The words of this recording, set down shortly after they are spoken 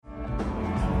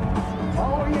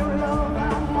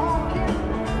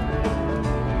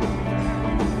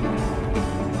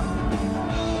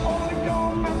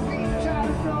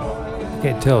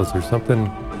Can't tell. Is there something?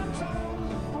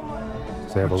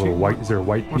 Does they have a little white? Is there a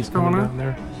white piece going down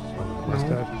there?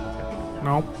 Mustache?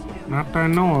 Nope, not that I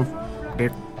know of,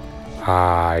 Dick.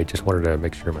 I just wanted to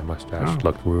make sure my mustache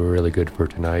looked really good for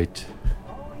tonight.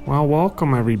 Well,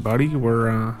 welcome everybody.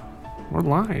 We're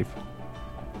live.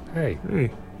 Hey.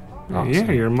 Awesome.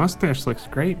 Yeah, your mustache looks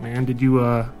great, man. Did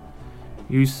you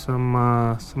use some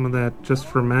of that Just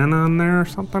for Men on there or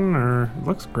something? Or it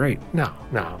looks great. No,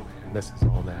 man, this is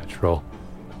all natural.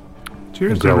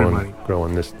 Cheers, everybody.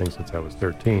 Growing this thing since I was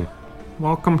 13.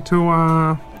 Welcome to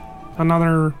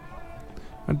another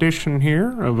edition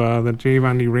here of the J.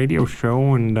 Von D Radio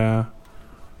Show, and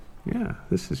yeah,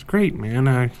 this is great,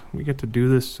 man. We get to do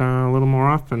this a little more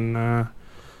often.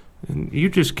 And you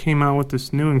just came out with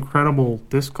this new incredible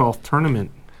disc golf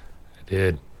tournament. I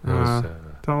did.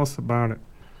 Tell us about it.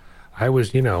 I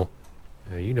was, you know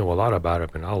a lot about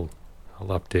it, and I'll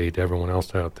update everyone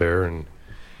else out there, and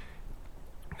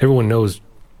everyone knows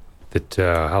that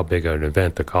how big an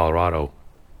event the Colorado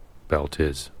belt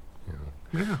is.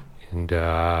 Yeah. And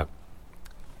I'm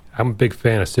a big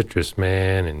fan of citrus,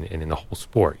 man, and in the whole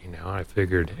sport, I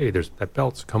figured, hey, that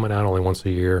belt's coming out only once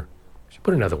a year. We should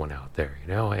put another one out there,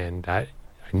 and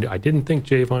I didn't think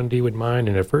J. Von D would mind,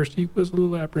 and at first he was a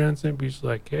little apprehensive. He's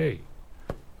like, hey.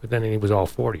 But then he was all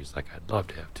 40. He's like, I'd love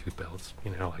to have two belts,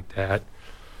 like that.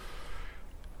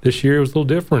 This year it was a little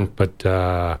different, but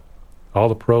all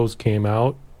the pros came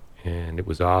out, and it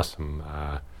was awesome.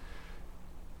 I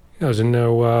was in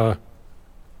there,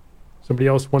 somebody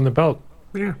else won the belt.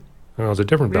 Yeah. It was a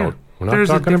different belt. We're not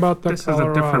talking about the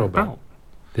Colorado belt.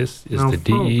 This is the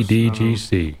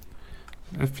Dedgc.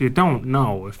 If you don't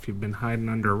know, if you've been hiding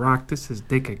under a rock, this is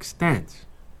Dedgc Extense.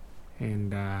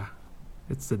 And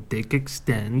it's the Dedgc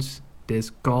Extends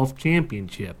Disc Golf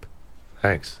Championship.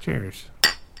 Thanks. Cheers.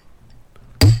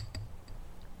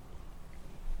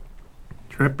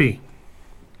 Trippy.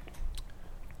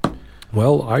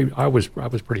 Well, I was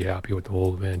pretty happy with the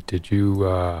whole event.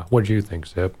 What did you think,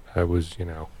 Zip? It was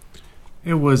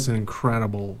an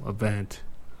incredible event.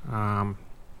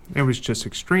 It was just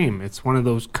extreme. It's one of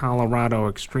those Colorado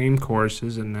extreme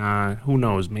courses, and who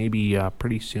knows, maybe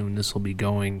pretty soon this will be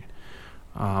going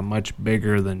much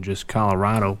bigger than just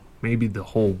Colorado. Maybe the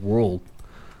whole world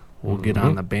will get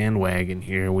on the bandwagon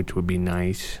here, which would be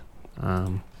nice.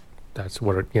 That's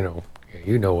what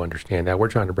understand that. We're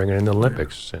trying to bring it in the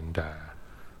Olympics, and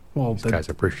these guys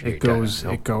appreciate that.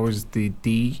 It goes the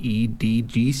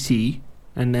Dedgc,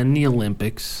 and then the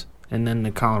Olympics, and then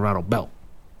the Colorado belt.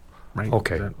 Right?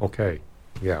 Okay,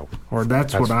 yeah. Or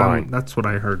that's what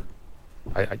I heard.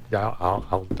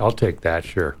 I'll take that,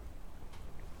 sure.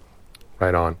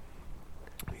 Right on.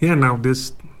 Yeah. Now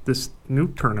this new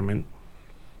tournament,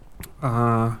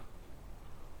 it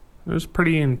was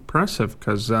pretty impressive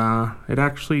because it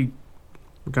actually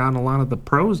got a lot of the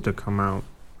pros to come out.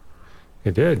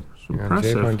 It did.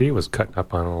 Impressive. J. Von D was cutting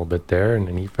up on it a little bit there, and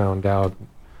then he found out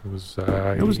it was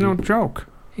no joke.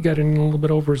 He got in a little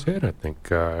bit over his head, I think.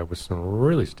 It was some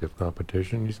really stiff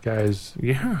competition. These guys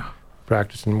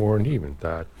practicing more than he even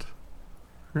thought.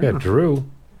 Yeah,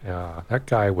 Drew, that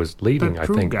guy was leading, I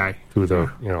think, through the,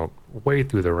 way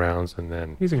through the rounds, and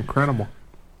then... He's incredible.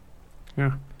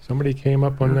 Yeah. Somebody came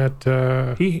up on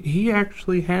that... He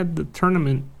actually had the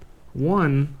tournament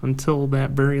won until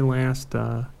that very last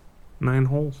 9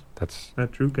 holes.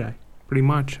 That Drew guy. Pretty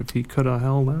much, if he could have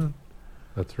held on.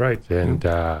 That's right, and...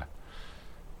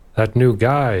 that new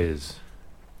guy is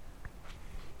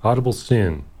Audible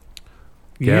Sin.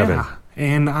 Gavin. Yeah,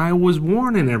 and I was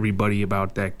warning everybody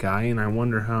about that guy, and I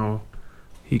wonder how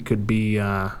he could be,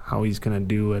 how he's going to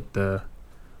do at the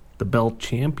Belt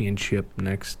Championship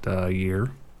next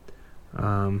year.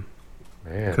 Man.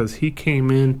 Because he came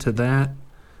into that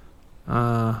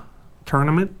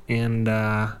tournament, and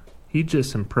he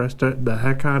just impressed the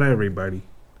heck out of everybody.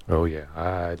 Oh, yeah.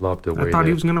 I loved the way I thought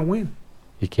he was going to win.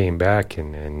 He came back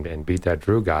and beat that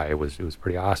Drew guy. It was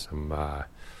pretty awesome.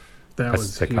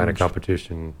 That's the kind of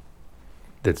competition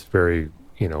that's very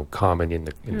common in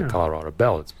the Colorado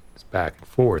belt. It's back and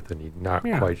forth, and you're not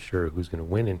quite sure who's going to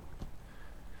win. And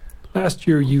last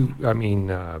year, J.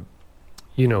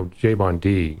 Von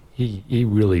D, he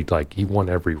really he won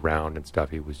every round and stuff.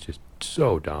 He was just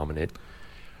so dominant.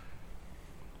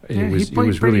 It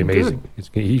was really amazing.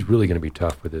 He's really going to be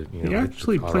tough with the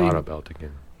Colorado belt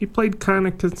again. He played kind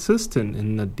of consistent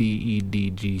in the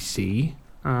Dedgc,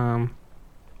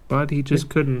 but he just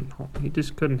couldn't. He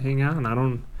just couldn't hang on. I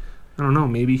don't know.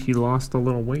 Maybe he lost a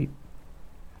little weight.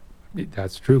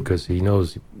 That's true because he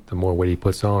knows the more weight he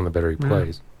puts on, the better he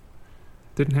plays.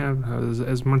 Didn't have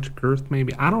as much girth.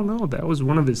 Maybe I don't know. That was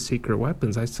one of his secret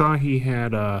weapons. I saw he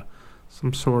had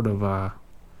some sort of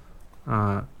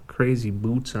crazy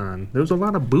boots on. There was a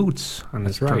lot of boots on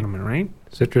this tournament, right?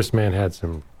 Citrus Man had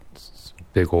some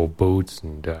big old boots,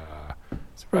 and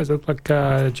surprised it looked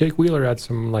like Jake Wheeler had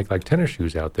some like tennis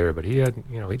shoes out there, but he had,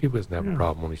 he wasn't having a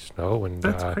problem with snow. And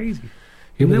that's crazy.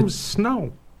 And there was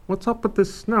snow. What's up with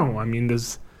this snow? I mean,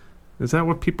 is that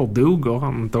what people do? Go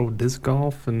out and throw disc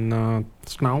golf and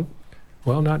snow?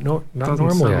 Well, not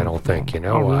normally. I don't think.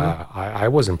 Oh, really? I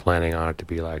wasn't planning on it to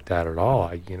be like that at all.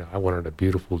 I wanted a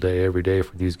beautiful day every day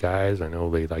for these guys. I know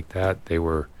they like that. They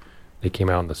came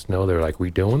out in the snow. They were like,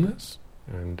 "We doing this?"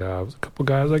 And there was a couple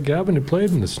guys like Gavin who played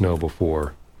in the snow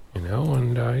before, and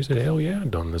he said, "Hell yeah,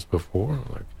 I've done this before."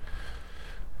 I'm like,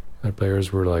 the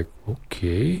players were like,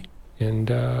 "Okay," and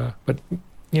but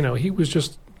he was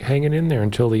just hanging in there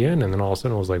until the end, and then all of a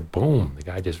sudden it was like, boom! The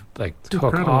guy just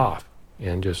took off.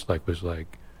 And just it was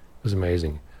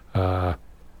amazing.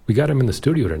 We got him in the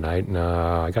studio tonight, and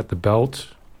I got the belt.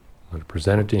 I'm going to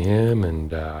present it to him,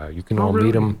 and you can all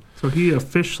meet him. So he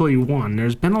officially won.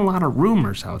 There's been a lot of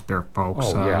rumors out there, folks.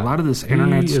 Oh, yeah. A lot of this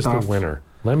internet stuff. He is the winner.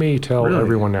 Let me tell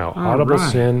everyone now. Audible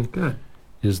Sin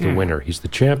is the winner. He's the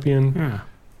champion,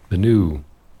 the new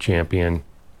champion.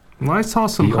 Well, I saw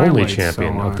some the only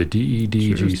champion of the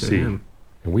Dedgc.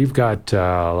 And we've got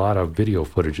a lot of video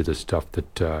footage of this stuff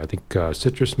that I think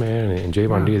Citrus Man and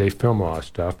Javon D, they film a lot of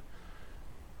stuff.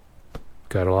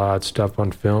 Got a lot of stuff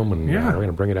on film, and we're going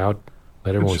to bring it out,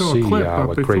 let everyone see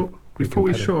what great... Before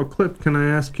we show a clip, can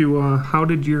I ask you, how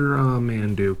did your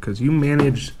man do? Because you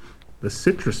managed the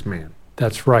Citrus Man.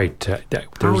 That's right.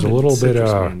 There's a little bit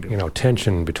of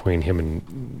tension between him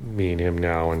and me and him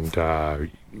now, and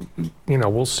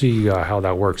we'll see how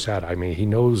that works out. I mean, he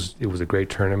knows it was a great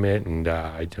tournament, and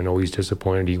I know he's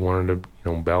disappointed. He wanted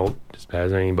a belt as bad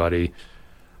as anybody.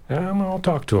 I'll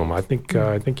talk to him. I think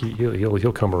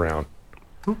he'll come around.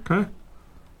 Okay.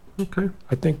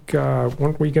 I think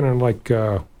weren't we gonna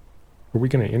were we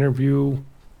gonna interview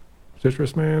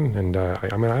Citrus Man? And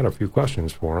I had a few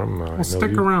questions for him. Well,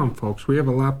 stick around, folks. We have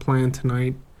a lot planned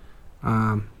tonight,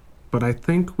 but I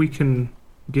think we can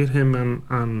get him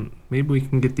on. Maybe we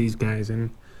can get these guys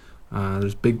in.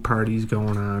 There's big parties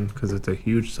going on because it's a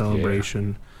huge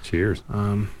celebration. Yeah. Cheers.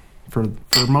 For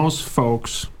most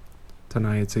folks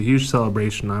tonight, it's a huge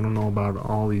celebration. I don't know about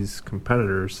all these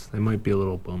competitors. They might be a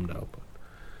little bummed out, but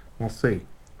we'll see.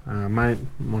 One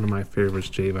of my favorites,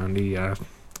 Javon D. He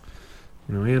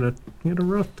had a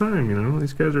rough time.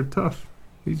 These guys are tough.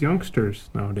 These youngsters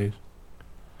nowadays.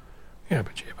 Yeah,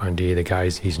 but Javon D, the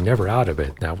guys, he's never out of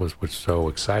it. That was what's so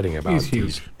exciting about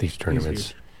these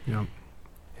tournaments. Yeah.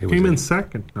 Came in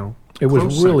second, though. It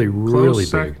was really big.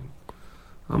 Second.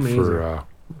 Amazing.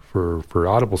 For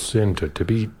Audible Sin to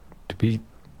beat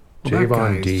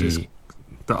Javon D. Just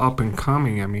the up and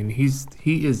coming. I mean, he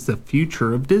is the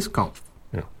future of disc golf.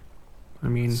 Yeah. I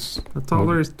mean, that's all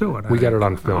there is to it. We got it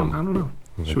on film. I don't know.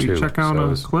 Should we check out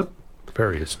a clip?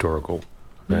 Very historical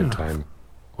that time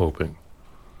open.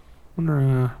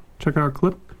 Wonder, check out a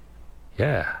clip?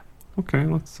 Yeah. Okay,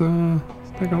 let's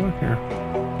take a look here.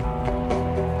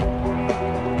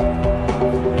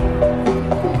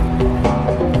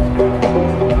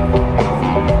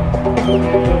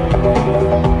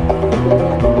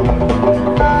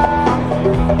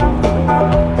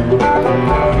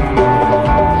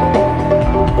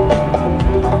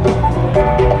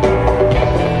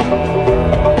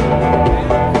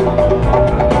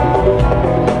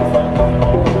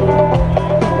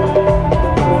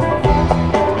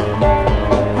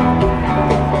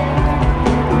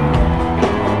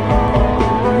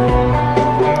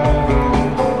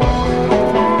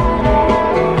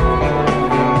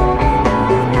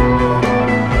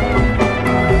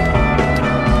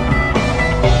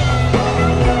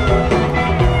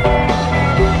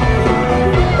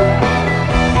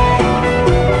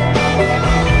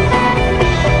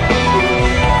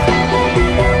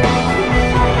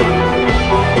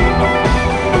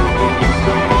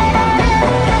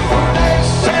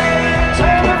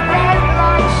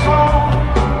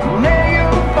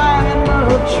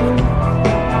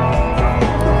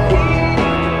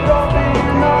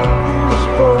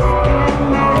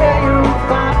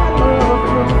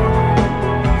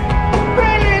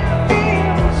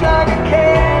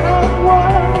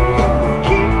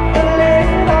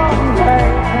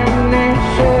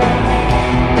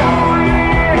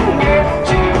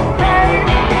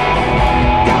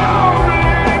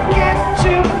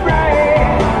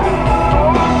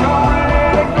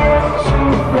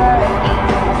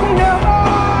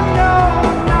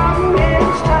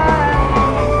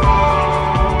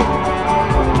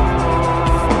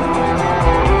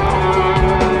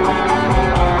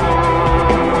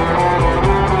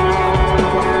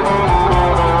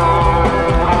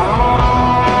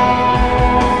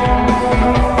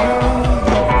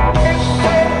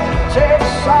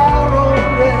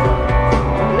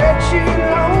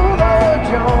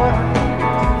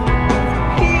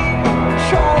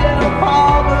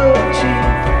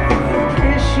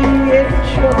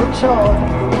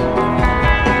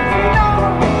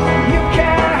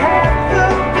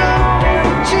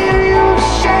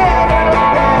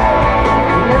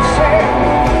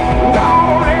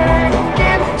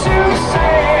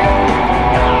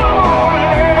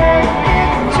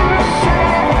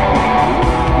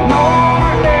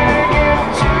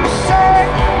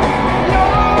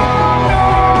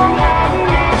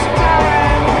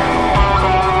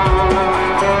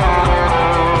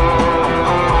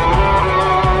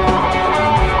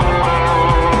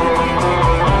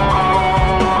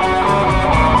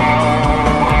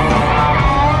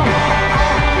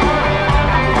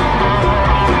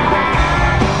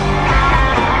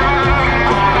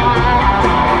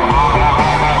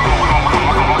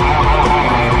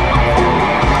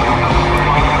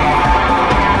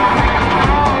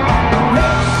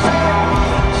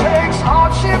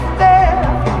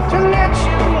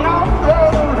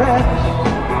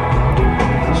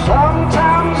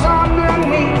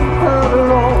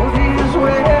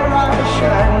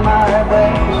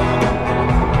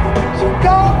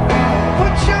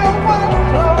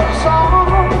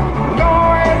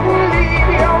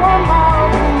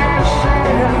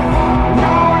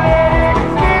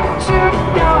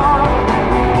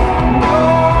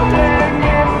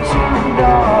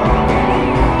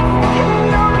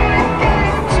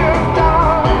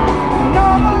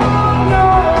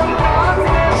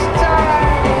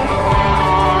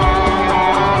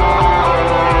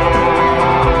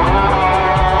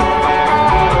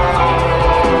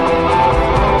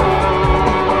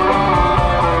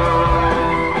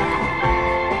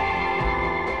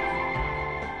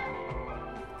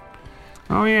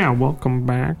 Welcome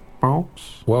back,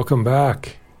 folks. Welcome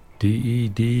back.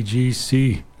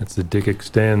 Dedgc. That's the Dick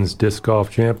Extends Disc Golf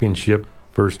Championship.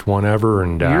 First one ever.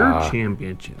 And your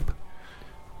championship.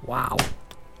 Wow.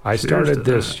 I started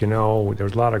this,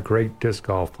 there's a lot of great disc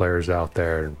golf players out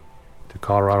there. The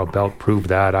Colorado belt proved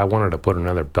that. I wanted to put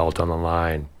another belt on the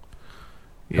line.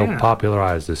 Help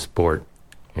popularize this sport,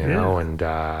 know, and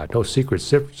no secret,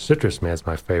 Citrus Man's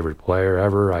my favorite player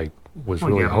ever. I was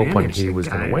really hoping he was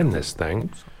going to win this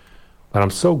thing. But I'm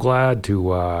so glad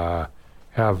to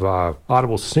have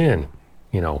Audible Sin,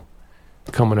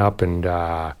 coming up and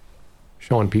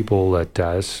showing people that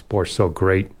this sport's so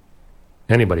great.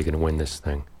 Anybody can win this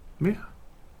thing. Yeah.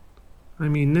 I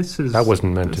mean, that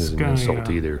wasn't meant as an insult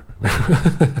either.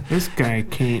 This guy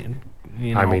can't,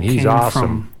 he's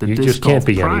awesome. You just can't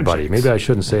be anybody. Maybe I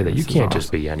shouldn't say that. You can't awesome.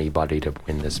 Just be anybody to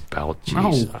win this belt.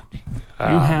 Jeez. No.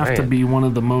 You have to be one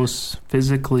of the most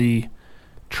physically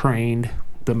trained,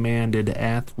 demanded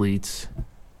athletes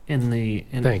on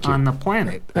the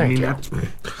planet. Thank you.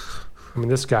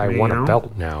 This guy won a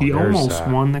belt now. He almost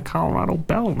won the Colorado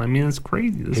belt. It's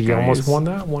crazy. He almost won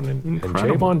that one. And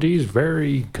Javon D is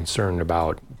very concerned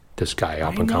about this guy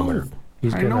up and coming.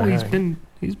 He's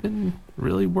been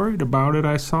really worried about it.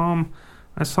 I saw him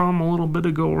a little bit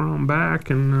ago around back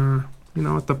and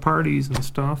at the parties and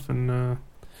stuff, and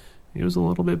he was a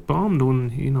little bit bummed when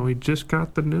he just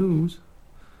got the news.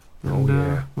 And,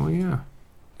 yeah,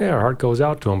 our heart goes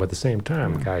out to him, but at the same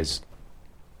time, guys,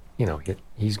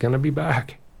 he's going to be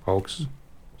back, folks.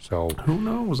 So who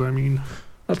knows?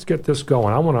 Let's get this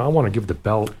going. I want to give the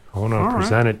belt. I want to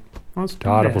present it to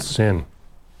Audible Sin.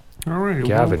 All right,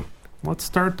 Gavin. Let's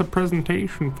start the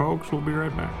presentation, folks. We'll be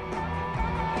right back.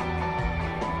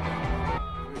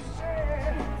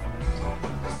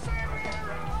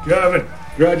 Gavin,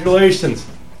 congratulations.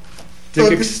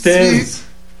 Dick Extends.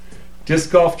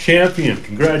 Disc golf champion.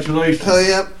 Congratulations. Hell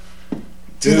yeah.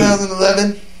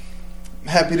 2011. I'm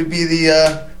happy to be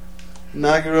the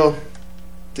inaugural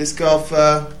disc golf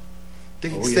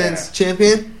Dick Extends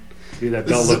champion. See, that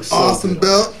this belt is looks an awesome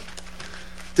belt.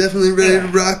 Definitely ready to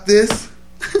rock this.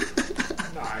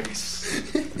 Nice.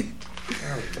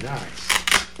 Very nice.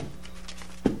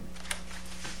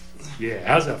 Yeah,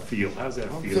 how's that feel? I'm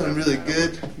feeling really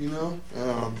good,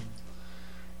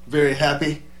 very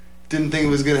happy. Didn't think it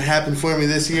was going to happen for me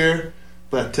this year,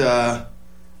 but I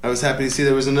was happy to see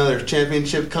there was another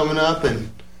championship coming up,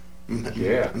 and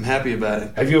I'm happy about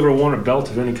it. Have you ever won a belt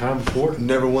of any kind before?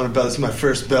 Never won a belt. This is my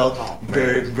first belt. Oh,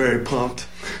 very, very pumped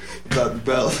about the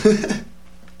belt.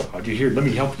 How'd you hear? Let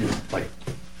me help you.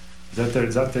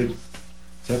 Does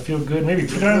that feel good? Maybe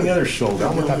put it on the other shoulder.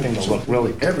 I want that thing to look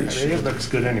really good. It looks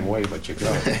good anyway, but you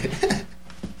go.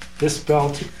 This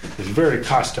belt is very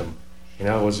custom. It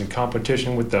was in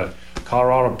competition with the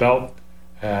Colorado belt.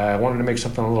 I wanted to make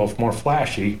something a little more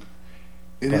flashy.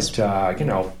 It's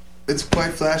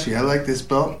quite flashy. I like this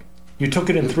belt. You took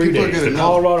it in 3 days. The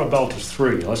Colorado belt is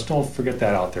 3. Let's don't forget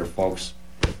that out there, folks.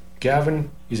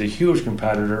 Gavin, he's a huge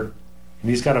competitor, and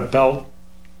he's got a belt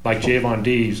like Javon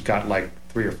D's got like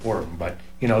 3 or 4 of them. But,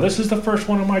 this is the first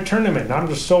one of my tournament, and I'm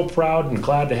just so proud and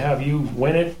glad to have you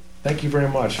win it. Thank you very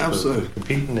much for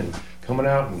competing and coming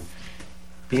out and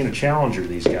being a challenger to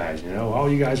these guys. All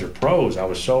you guys are pros. I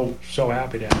was so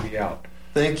happy to have you out.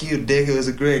 Thank you, Dick. It was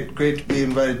great to be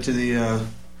invited to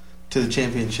the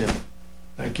championship.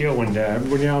 Thank you, and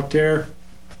everybody out there,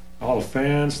 all the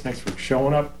fans, thanks for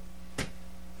showing up.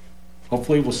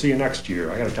 Hopefully we'll see you next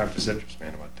year. I got to talk to Citrus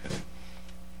Man about that.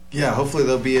 Yeah, hopefully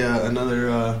there'll be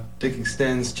another Dick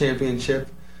Extends championship.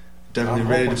 Definitely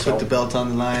ready to put the belt on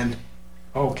the line.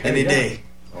 Okay. Any day.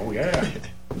 Oh yeah.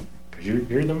 Because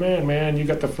you're the man. You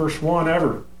got the first one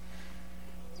ever.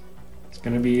 It's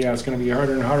gonna be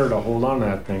harder and harder to hold on to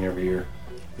that thing every year.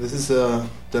 This is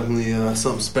definitely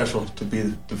something special to be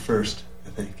the first,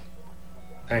 I think.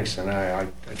 Thanks, and I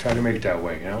try to make it that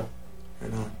way.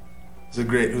 Right on.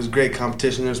 It was a great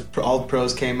competition. All the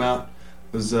pros came out.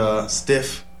 It was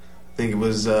stiff. I think it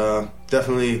was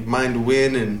definitely mine to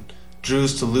win and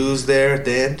Drew's to lose there at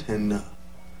the end, and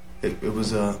it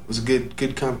was a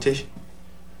good competition.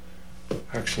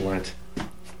 Excellent.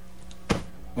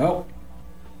 Well,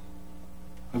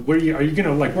 are you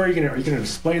gonna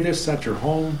display this at your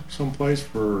home someplace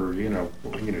for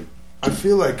I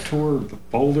feel like tour the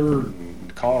Boulder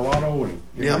and Colorado and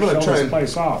I'm gonna show try this and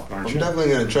place off, aren't I'm you?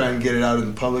 definitely gonna try and get it out in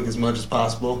the public as much as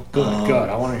possible. Good.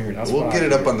 I want to hear that. We'll get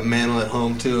it up on the mantle at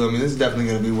home too. I mean, this is definitely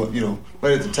gonna be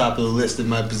right at the top of the list of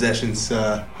my possessions.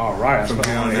 All right, that's what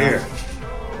I want to hear.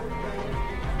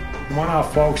 Come on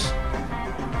out, folks.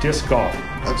 Disc golf.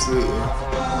 Absolutely.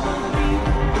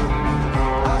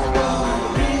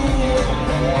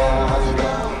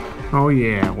 Oh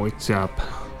yeah, what's up?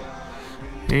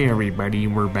 Hey everybody,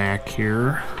 we're back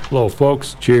here. Hello,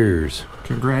 folks. Cheers.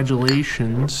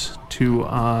 Congratulations to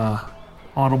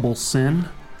Audible Sin.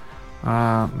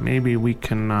 Maybe we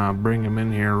can bring him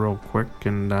in here real quick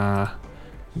and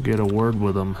get a word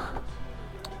with him.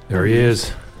 There he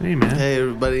is. Hey man. Hey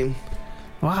everybody.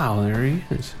 Wow, there he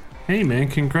is. Hey man,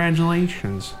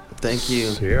 congratulations. Thank you.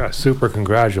 So, yeah, super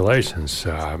congratulations.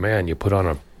 Man, you put on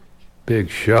a big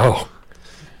show.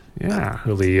 Yeah.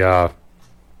 Really,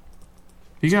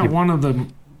 you got one of the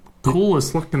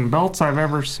coolest looking belts I've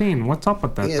ever seen. What's up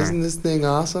with that thing? Isn't this thing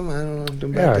awesome? I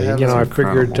don't know. I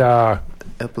figured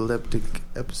epileptic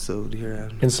episode here.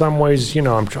 In some ways,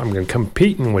 I'm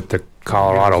competing with the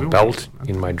Colorado belt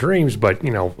in my dreams, but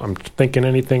I'm thinking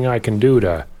anything I can do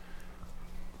to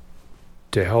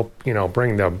help,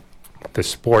 bring the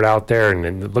sport out there,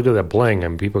 and look at the bling,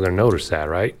 and people are going to notice that,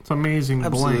 right? It's amazing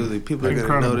bling. Absolutely. People are going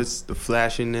to notice the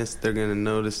flashiness. They're going to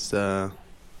notice the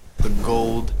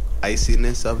gold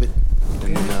iciness of it,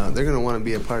 and they're going to want to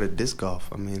be a part of disc golf.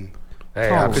 I mean, hey,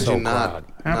 how I'm could so you not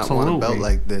Absolutely. want a belt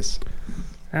like this?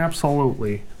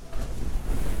 Absolutely.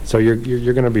 So you're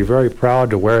going to be very proud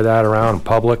to wear that around in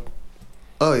public?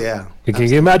 Oh, yeah. Can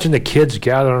you imagine the kids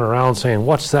gathering around saying,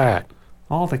 "What's that?"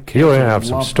 All the kids You're going to have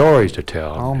some stories to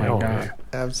tell. Oh my God.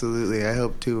 Absolutely. I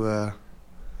hope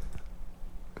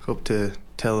to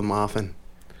tell them often.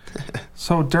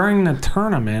 So during the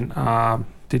tournament,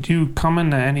 did you come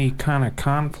into any kind of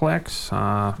conflicts?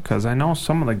 Because I know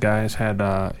some of the guys had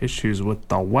issues with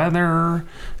the weather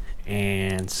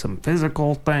and some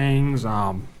physical things.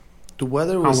 The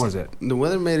weather how was it? The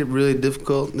weather made it really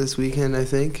difficult this weekend, I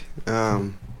think.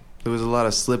 There was a lot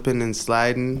of slipping and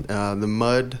sliding. The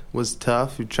mud was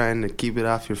tough. You're trying to keep it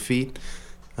off your feet.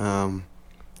 And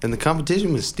the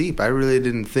competition was steep. I really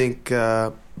didn't think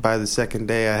by the second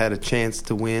day I had a chance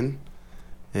to win.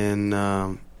 And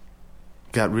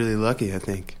got really lucky, I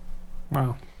think.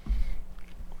 Wow.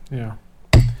 Yeah.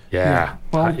 Yeah.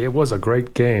 Well, it was a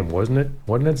great game, wasn't it?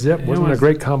 Wasn't it, Zip? Wasn't it a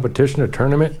great competition, a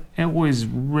tournament? It was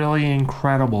really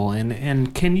incredible.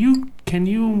 And can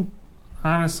you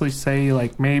honestly say,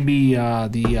 like, maybe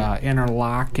the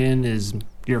Interlaken is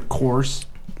your course?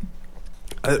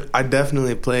 I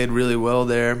definitely played really well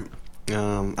there.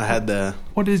 I had the...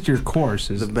 What is your course?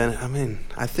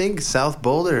 I think South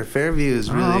Boulder, Fairview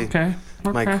is really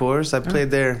my course. I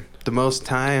played there the most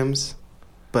times,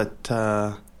 but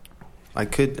I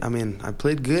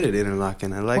played good at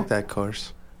Interlaken. I like that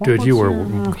course. Dude, you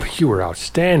were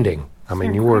outstanding. I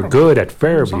mean, you were good at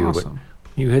Fairview, awesome. But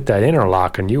you hit that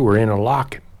Interlaken, you were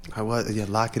Interlaken. I was,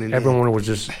 locking it Everyone in. was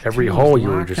just, every hole you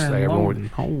were just,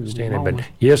 everyone was standing. But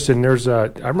yes, and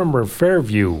I remember in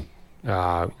Fairview,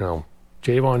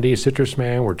 Javon D. Citrus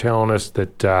Man were telling us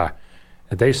that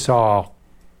they saw,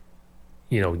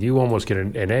 you almost get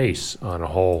an ace on a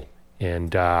hole.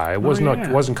 And it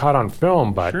wasn't caught on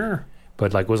film, but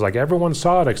But like, it was like everyone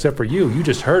saw it except for you. You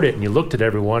just heard it and you looked at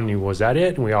everyone and you, was that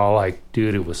it? And we all like,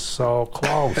 dude, it was so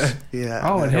close. Yeah.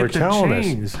 Oh, it They were hit the telling us.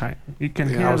 chains. You can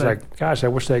And hear I was that. like, gosh, I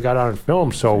wish they got on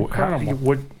film. So Incredible.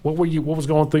 what was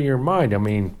going through your mind? I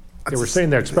mean, they were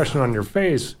saying the expression on your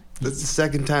face. That's the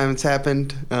second time it's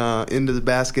happened, into the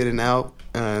basket and out,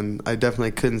 and I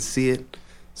definitely couldn't see it.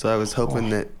 So I was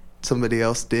hoping that somebody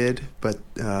else did, but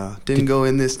didn't go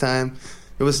in this time.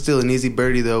 It was still an easy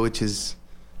birdie, though, which is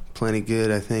plenty good,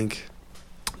 I think.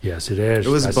 Yes, it is. It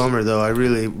was a bummer, though. I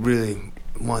really, really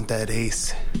want that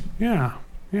ace. Yeah.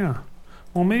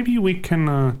 Well, maybe we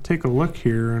can take a look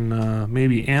here and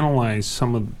maybe analyze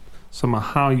some of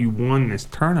how you won this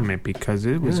tournament, because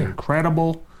it was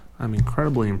incredible. I'm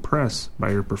incredibly impressed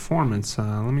by your performance.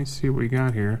 Let me see what we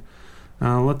got here.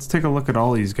 Let's take a look at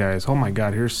all these guys. Oh my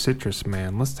God, here's Citrus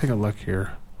Man. Let's take a look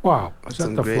here. Wow. Is that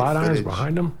Some the great flat irons footage.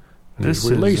 behind him? And This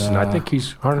he's releasing. is, I think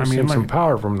he's harnessing some look-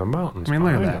 power from the mountains. I mean,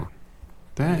 look at behind that. him.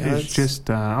 That Yeah, is it's- just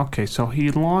okay. So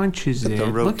he launches Got it. the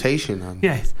Look- rotation on.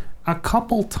 yeah, a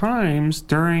couple times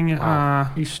during Wow.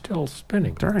 He's still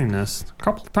spinning. a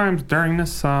couple times during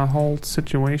this whole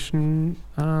situation,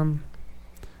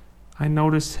 I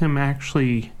noticed him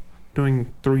actually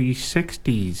doing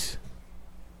 360s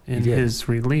in He did. his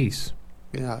release.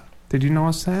 Yeah. Did you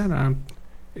notice that?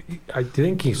 I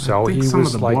think he so. I think He some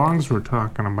was of the like, blogs were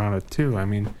talking about it too. I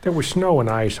mean, there was snow and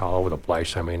ice all over the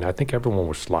place. I mean, I think everyone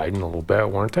was sliding a little bit,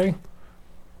 weren't they?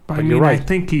 but I But mean, you're I right.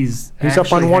 think he's He's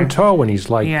up on actually one ha- toe and he's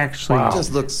like, He actually wow. It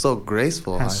just looks so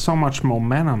graceful. has so much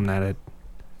momentum that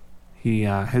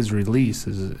his release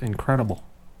is incredible.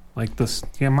 Like the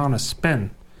amount of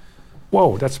spin.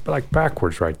 whoa, that's like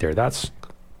backwards right there. That's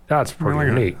I mean, pretty look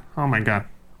at neat. it. Oh my God.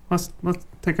 Let's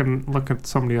take a look at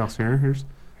somebody else here. Here's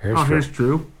Here's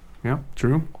Drew. Yep,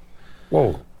 Drew.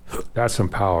 whoa, that's some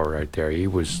power right there. He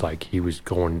was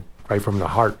going right from the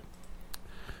heart.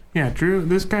 Yeah, Drew.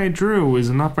 This guy Drew is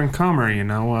an up and comer. You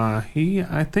know,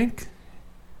 I think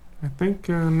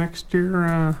next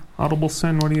year, Audible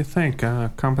Sin. What do you think?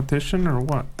 Competition or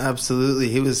what? Absolutely.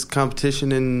 He was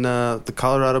competition in the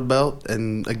Colorado Belt,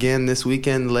 and again this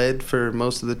weekend led for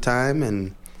most of the time,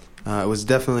 and it was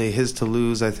definitely his to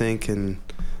lose, I think, and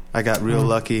I got real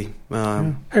lucky.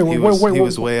 Hey, he wait,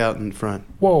 was way out in front.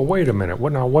 Whoa, wait a minute.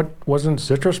 What wasn't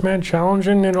Citrus Man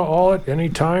challenging all at any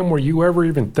time? Were you ever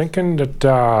even thinking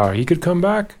that he could come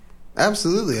back?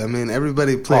 Absolutely. I mean,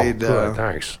 everybody played. Oh, good,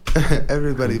 thanks.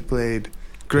 Everybody played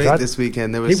great That- this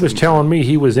weekend. There He was some telling me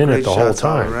he was in it great the whole shots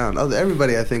all time. around. Oh,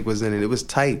 everybody I think was in it. It was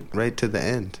tight right to the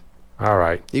end. All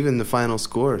right. Even the final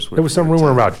scores were. There was some were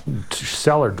rumor tight. about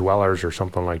cellar dwellers or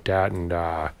something like that, and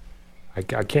I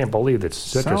can't believe that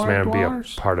Citrus Cellar Man would be a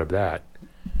dwellers? part of that.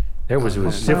 It was I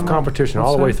stiff don't know. competition all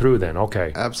What's the way that? through then.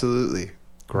 Okay, Absolutely.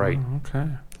 great. Oh, okay.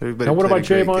 Everybody. Now, what played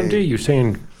about a great Javon D? game. You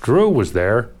saying Drew was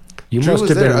there? You Drew must was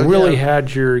have there. been Oh, really yeah.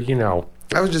 had your,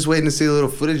 I was just waiting to see a little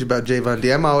footage about Javon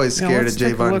D. I'm always scared let's of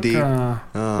take a Javon look, D.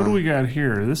 what do we got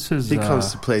here? This is He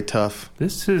comes to play tough.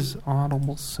 this is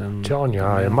Audible Sin. telling you,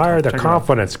 I Yeah, admire the check it out.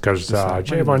 confidence because Look at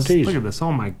Javon this. D's Look at this.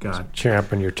 Oh my God.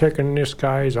 champ, and you're taking this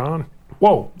guy's on.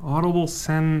 Whoa, Audible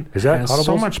Sin Is that has so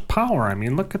Audible's? much power. I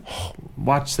mean,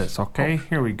 watch this, okay? Oh.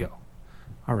 Here we go.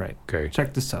 All right. okay.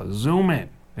 Check this out. Zoom in.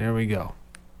 There we go.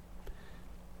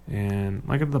 And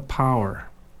look at the power.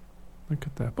 Look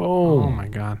at that. Boom. Oh my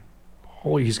God.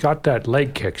 Oh, he's got that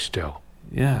leg kick still.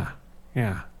 Yeah.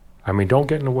 Yeah. I mean, don't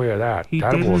get in the way of that. He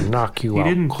That will didn't- knock you He out.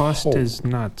 didn't bust cold. his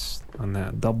nuts on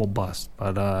that double bust,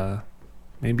 but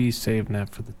maybe he's saving that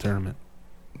for the tournament.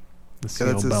 The Yeah, seal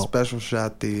that's a belt. special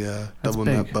shot, the That's double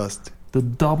big. nut bust. The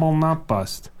double nut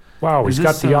bust. Wow, Is he's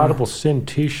got this, the Audible Sin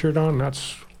T-shirt on.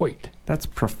 That's sweet. That's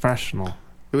professional.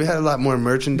 We had a lot more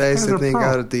merchandise, These guys I are think, pro.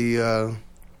 out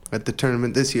at the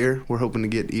tournament this year. We're hoping to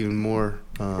get even more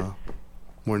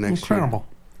next year. Incredible.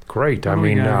 Great. What I do we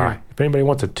mean, got here? if anybody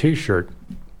wants a T-shirt,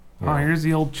 Oh, here's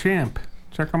the old champ.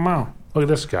 Check him out. look at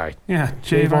this guy. Yeah,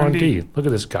 Javon D. Look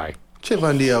at this guy.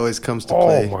 Javon D always comes to Oh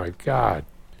play. my God,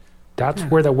 that's Yeah.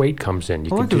 where the weight comes in.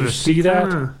 Well, Do you this. see He that?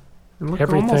 kinda- it almost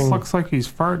Everything- looks like he's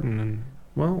farting. And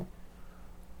well,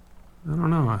 I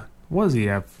don't know. What does he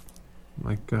have?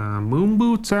 Like moon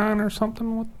boots on or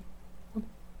something? What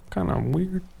kind of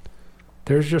weird?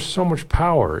 There's just so much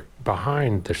power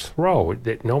behind this throw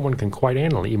that no one can quite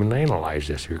even analyze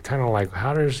this. You're kind of like,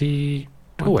 how does he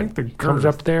do I think it? the He comes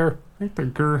girth. up there, I think the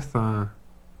girth.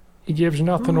 he gives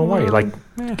nothing away. Like,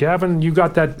 yeah. Gavin, you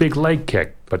got that big leg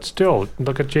kick, but still,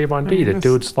 look at Javon D. mean, The this-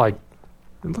 dude's like,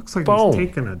 It looks like Boom. he's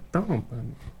taking a dump.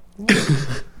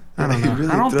 I don't He know. really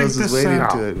I don't think throws his this. weight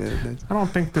into it, man. I don't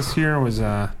think this year was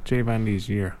Javon D's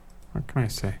year. What can I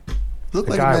say? Looked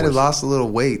like he might have lost a little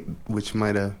weight, which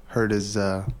might have hurt his.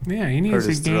 Yeah, he needs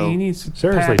to gain. He needs to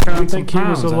seriously. pack Do you on think he some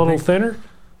was a pounds, little thinner?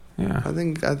 Yeah, I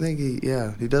think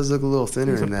he does look a little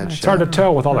thinner in that It's shot. hard to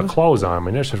tell with all the clothes on. I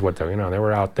mean, this is what they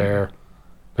were out there,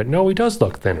 but no, he does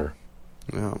look thinner.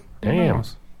 Yeah. Damn.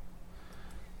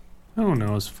 Who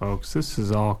knows, folks? This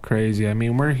is all crazy. I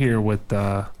mean, we're here with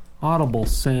Audible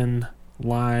Sin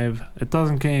live. It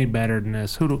doesn't get any better than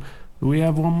this. Do we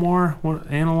have one more?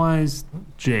 Analyze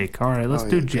Jake. All right, let's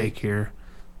do Jake here.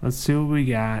 Let's see what we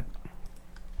got.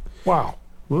 Wow.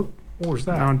 Whoop. What was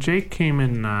that? Now, Jake came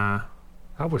in...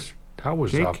 How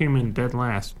was Jake came in dead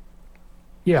last.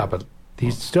 Yeah, but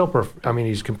he's still...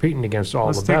 he's competing against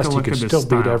all the take a best. He look could at his still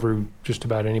beat style. just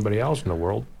about anybody else in the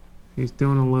world. He's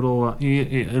doing a little...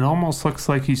 it almost looks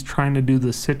like he's trying to do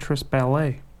the citrus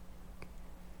ballet.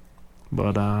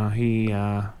 But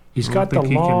he's got the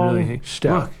long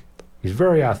step. Look, he's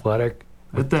very athletic.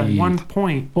 at that one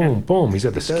point... Boom, boom. He's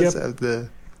at the He skip. does have the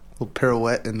little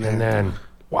pirouette in there. And then,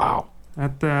 wow.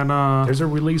 At that... There's a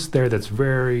release there that's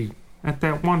very... At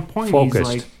that one point,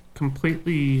 focused. he's like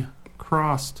completely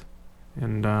crossed.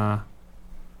 And you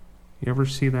ever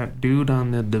see that dude on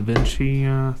the Da Vinci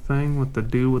thing with the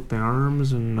dude with the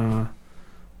arms and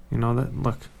that?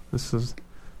 Look, this is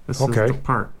the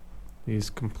part. He's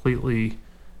completely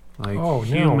like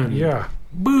human. No, yeah.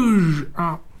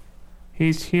 Boosh!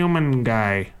 He's human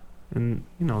guy, and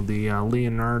the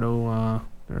Leonardo.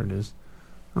 There it is.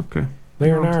 Okay.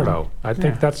 Leonardo. I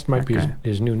think that might be Okay.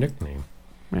 his new nickname.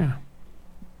 Yeah.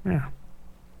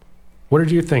 What did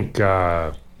you think,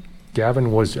 Gavin?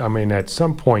 At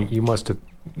some point you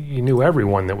knew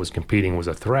everyone that was competing was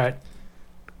a threat.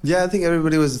 Yeah, I think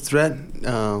everybody was a threat.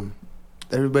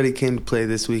 Everybody came to play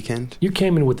this weekend. You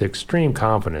came in with extreme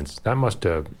confidence. That must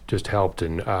have just helped,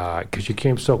 and because you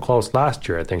came so close last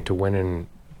year, I think, to winning.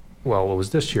 Well, it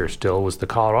was this year still. It was the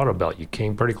Colorado Belt. You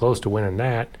came pretty close to winning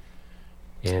that,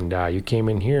 and you came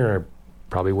in here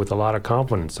probably with a lot of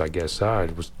confidence. I guess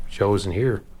it was chosen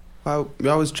here. I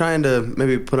was trying to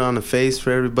maybe put on a face for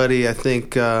everybody. I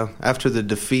think after the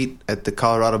defeat at the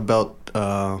Colorado Belt,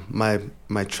 my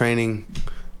training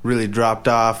really dropped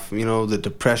off. The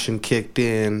depression kicked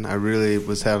in. I really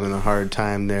was having a hard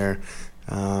time there.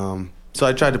 So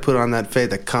I tried to put on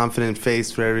that confident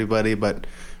face for everybody, but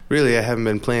really I haven't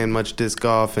been playing much disc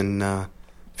golf and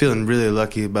feeling really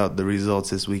lucky about the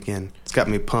results this weekend. It's got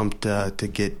me pumped to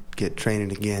get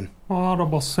training again. Well,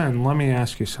 Audible Sin, let me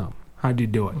ask you something. How'd you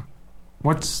do it?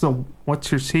 What's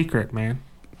your secret, man?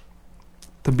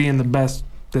 To being the best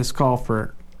disc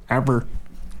golfer ever?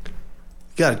 You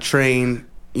gotta train,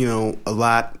 a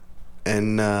lot,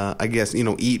 and I guess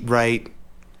eat right.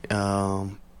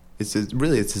 It's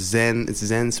a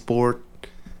zen sport,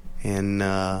 and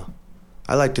I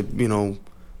like to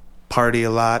party a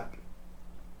lot,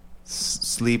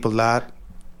 sleep a lot,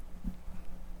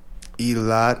 eat a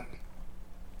lot.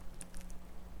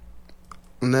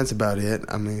 And that's about it.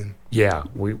 Yeah,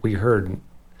 we heard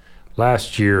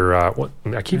last year.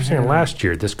 I keep saying last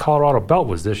year. This Colorado Belt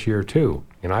was this year too,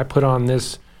 and I put on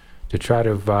this to try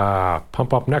to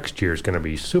pump up next year. Is going to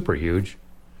be super huge.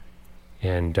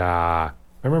 And I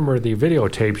remember the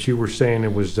videotapes. You were saying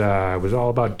it was all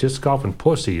about disc golf and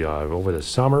pussy over the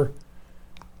summer.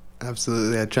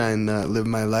 Absolutely, I try and live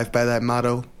my life by that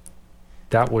motto.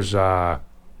 That was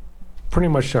pretty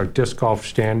much a disc golf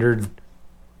standard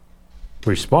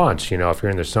response, if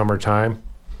you're in the summertime,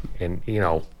 and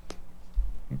you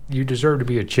deserve to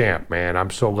be a champ, man. I'm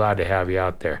so glad to have you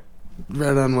out there.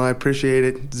 Right on. Well, I appreciate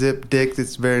it. Zip, Dick,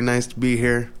 it's very nice to be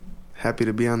here. Happy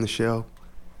to be on the show.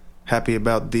 Happy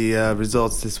about the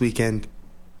results this weekend.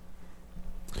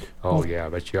 Oh yeah, I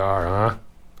bet you are, huh?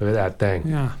 Look at that thing.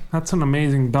 Yeah, that's an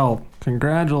amazing belt.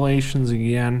 Congratulations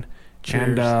again.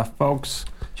 Cheers. And folks,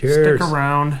 Cheers. stick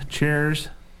around. Cheers.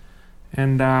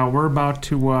 And we're about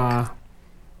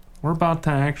to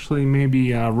actually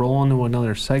maybe roll into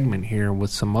another segment here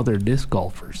with some other disc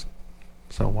golfers.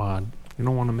 So you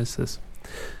don't want to miss this.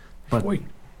 But Wait.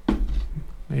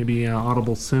 maybe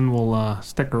Audible Sin will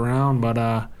stick around.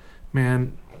 But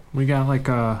man, we got like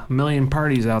a million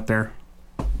parties out there.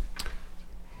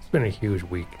 It's been a huge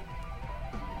week.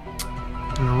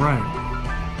 All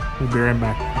right. We'll be right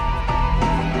back.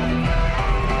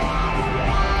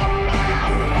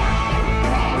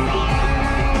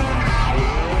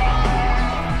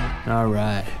 All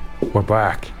right. We're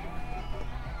back.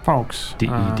 Folks,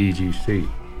 Dedgc.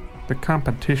 the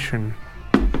competition.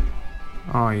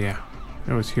 Oh, yeah.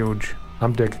 It was huge.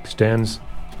 I'm Dick Extends.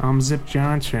 I'm Zip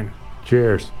Johnson.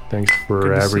 Cheers. Thanks for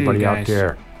Good to see everybody you out guys.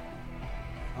 there.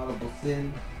 Audible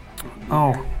Sin.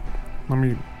 Oh,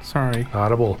 sorry.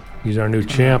 Audible. He's our new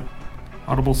champ.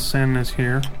 Audible Sin is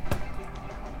here.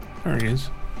 There he is.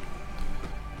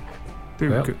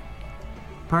 Dude, Yep. good.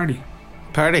 Party.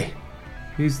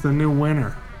 He's the new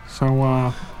winner.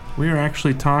 So, we are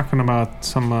actually talking about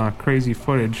some crazy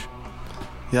footage.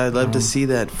 Yeah, I'd love to see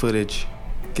that footage.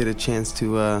 Get a chance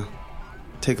to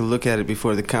take a look at it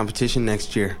before the competition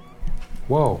next year.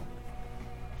 Whoa.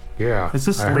 Yeah. Is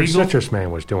this I heard legal? Citrus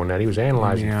Man was doing that. He was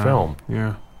analyzing film.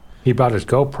 Yeah. He bought his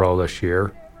GoPro this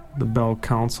year. The Bell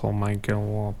Council might get a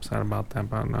little upset about that,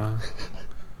 but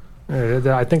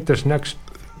I think this next,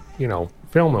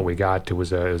 film that we got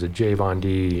was a J Von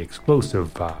D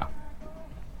exclusive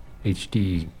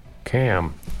HD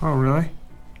cam. Oh, really?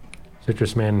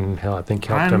 Citrus Man, I think,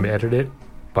 helped him edit it,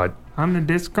 but On the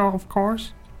disc golf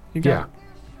course? You yeah,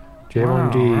 J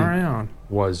Von D right on.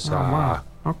 was Wow.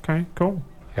 Okay, cool.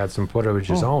 had some footage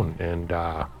of his own, and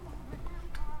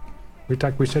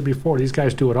we said before, these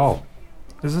guys do it all.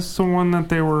 Is this the one that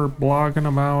they were blogging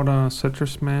about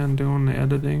Citrus Man doing the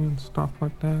editing and stuff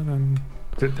like that? And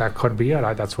That could be it.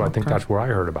 I think that's where I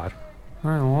heard about it. all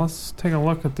right, well, let's take a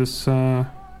look at this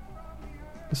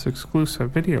this exclusive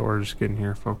video we're just getting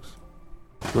here, folks.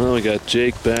 Well, we got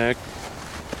Jake back.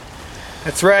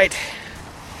 That's right.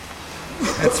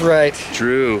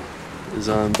 Drew is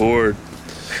on board.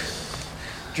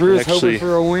 Drew's Actually- hoping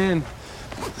for a win.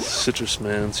 Citrus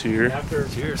Man's here.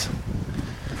 Cheers.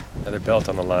 Another belt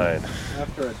on the line.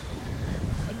 After A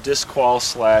disc qual /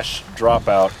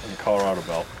 dropout in the Colorado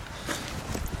belt.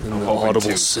 And I'm the hoping Audible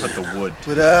to Sin. put the wood.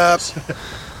 What up?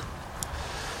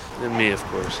 And me, of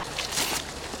course.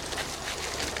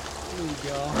 There we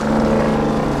go.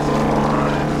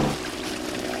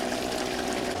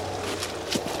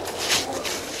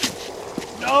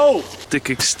 No! Dick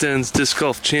Extends Disc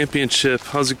Golf Championship.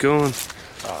 How's it going?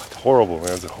 Oh, it's horrible,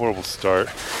 man. It's a horrible start.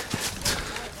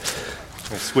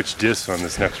 I switched discs on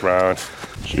this next round.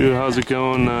 Drew, how's it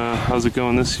going? How's it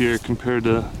going this year compared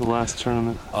to the last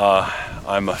tournament?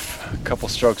 I'm a couple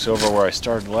strokes over where I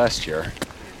started last year.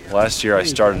 Last year I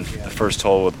started the first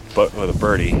hole with a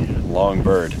birdie, long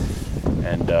bird,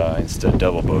 and instead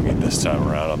double bogeyed this time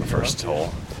around on the first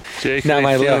hole. Jake, Not how you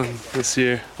my luck. feeling this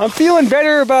year? I'm feeling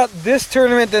better about this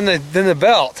tournament than the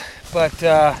belt, but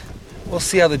we'll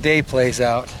see how the day plays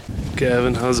out.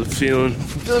 Gavin, how's it feeling?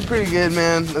 Feeling pretty good,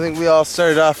 man. I think we all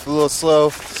started off a little slow.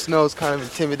 Snow's kind of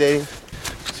intimidating.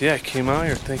 So yeah, I came out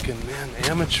here thinking, man,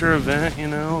 amateur event,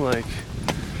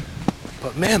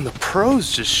 but man, the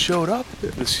pros just showed up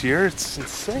this year. It's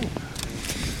insane.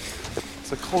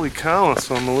 It's like, holy cow,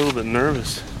 so I'm a little bit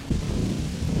nervous.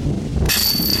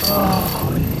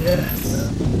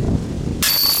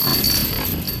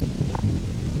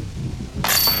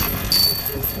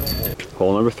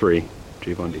 Hole number 3,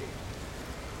 J Von D.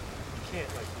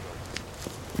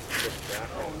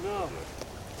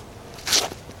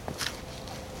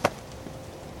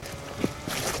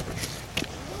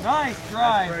 Nice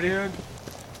drive, dude.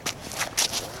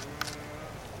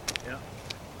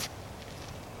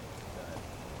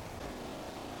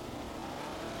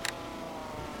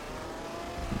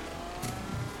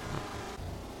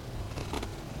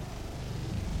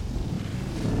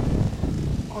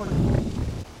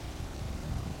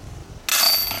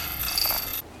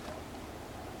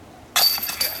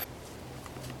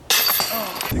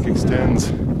 Dick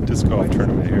Extends disc golf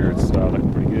tournament here. It's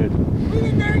looking pretty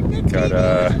good. Got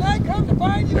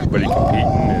everybody competing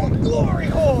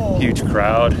and huge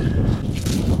crowd.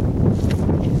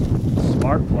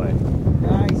 Smart play.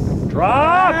 Nice.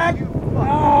 Drop!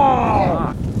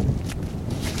 Oh!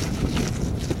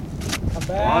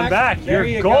 Come On back, There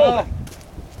you're you golden. go.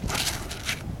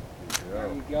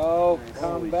 There you go. Come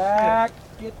Holy back.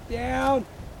 Get down.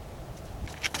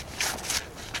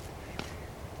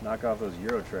 Knock off those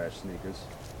Eurotrash sneakers.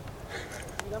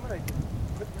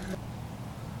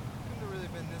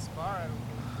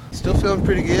 Still feeling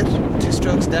pretty good. 2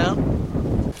 strokes down.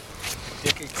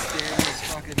 Dick Extends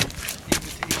fucking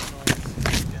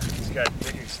invitational. He's got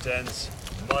Dick Extends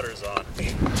mutters on.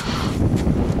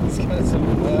 It's got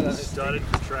some mud on it. Studded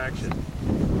for traction.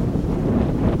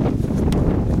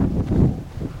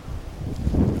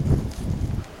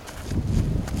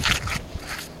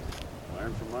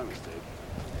 Learn from my mistake.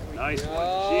 Nice one.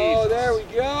 Oh, there we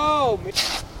go.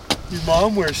 Your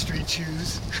mom wears street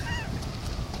shoes.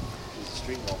 He's a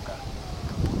street walker.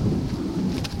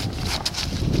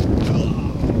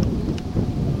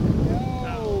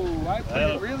 No, I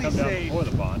played it really Come down safe. before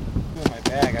the pond. In my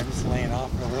bag, I'm just laying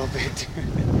off for a little bit.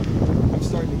 I'm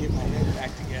starting to get my head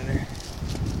back together.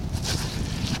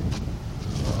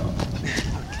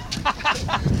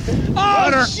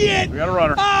 Runner. Shit! We got a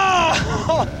runner.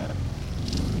 Oh!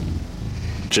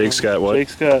 Jake's got what?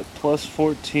 Jake's got plus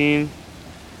 14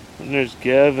 And there's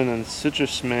Gavin and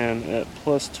Citrus Man at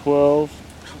plus 12.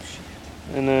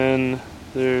 And then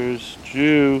there's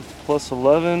Drew plus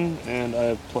 11, and I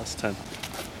have plus 10.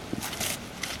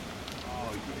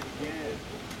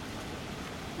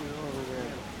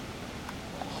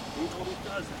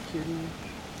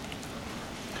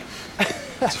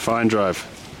 It's a fine drive.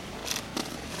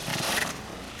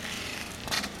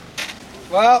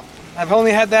 Well, I've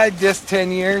only had that disc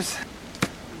 10 years.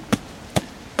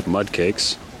 Mud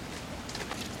cakes.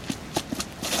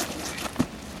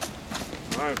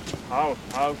 Nice.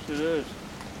 House it is.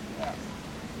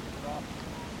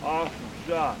 Awesome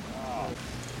shot.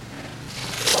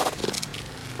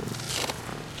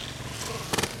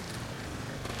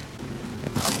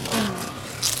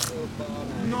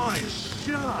 Nice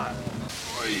shot.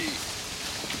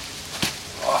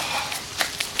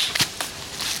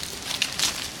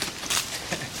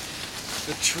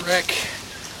 The trick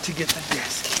to get the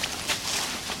disc.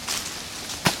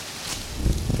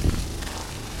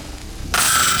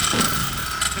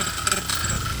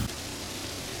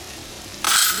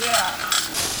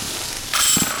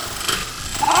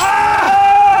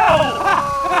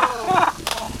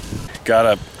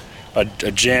 Got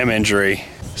a jam injury,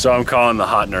 so I'm calling the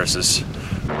hot nurses.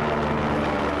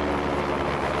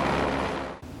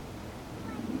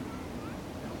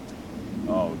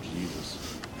 Oh,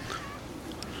 Jesus.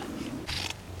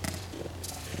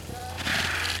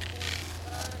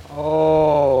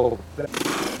 Oh.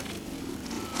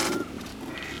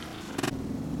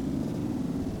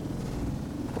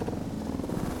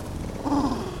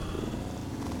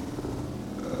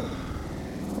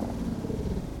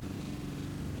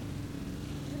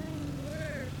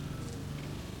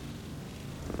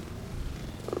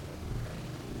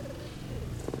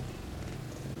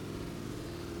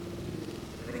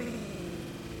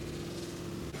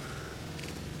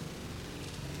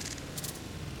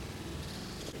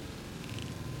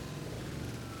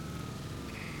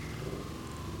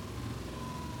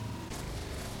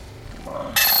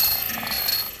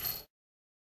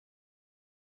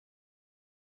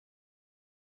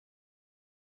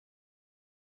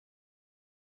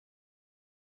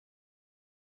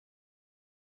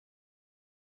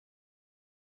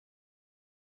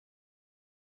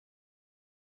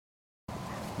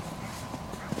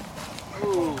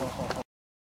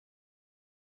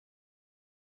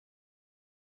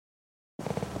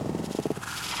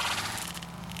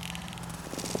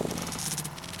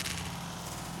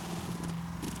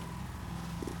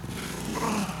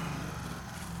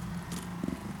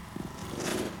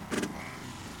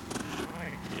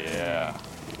 Yeah.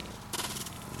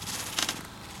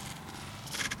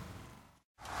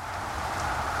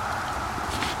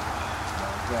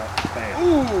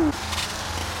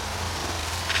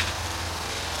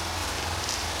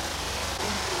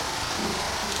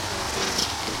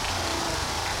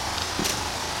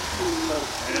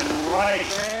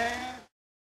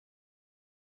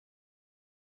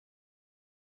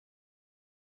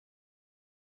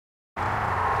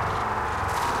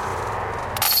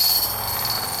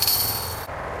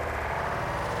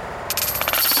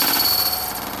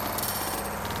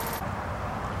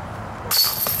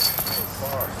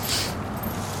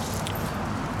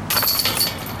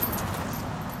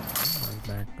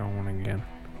 Back going again.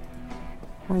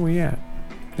 Where are we at?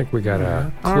 I think we got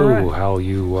a All clue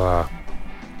right.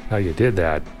 how you did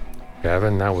that,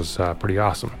 Gavin. That was pretty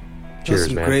awesome. Cheers,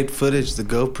 Some man. great footage. The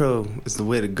GoPro is the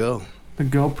way to go. The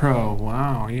GoPro.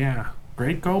 Wow, yeah.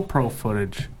 Great GoPro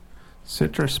footage.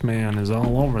 Citrus Man is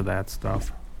all over that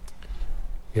stuff.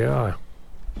 Yeah,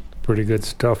 pretty good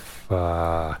stuff.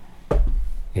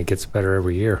 It gets better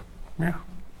every year. Yeah.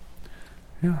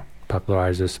 Yeah.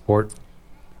 Popularizes the sport.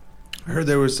 I heard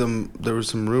there was some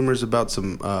rumors about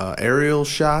some aerial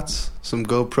shots, some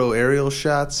GoPro aerial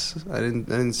shots. I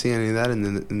didn't see any of that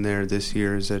in there this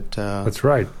year. Is it? That's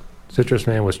right. Citrus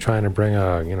Man was trying to bring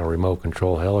a remote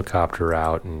control helicopter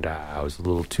out, and it was a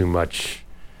little too much.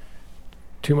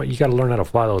 You got to learn how to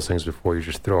fly those things before you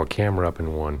just throw a camera up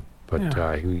in one. But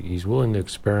Yeah. he's willing to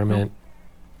experiment,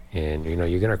 and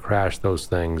you're going to crash those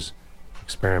things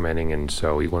experimenting, and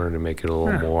so he wanted to make it a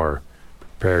little more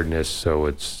preparedness, so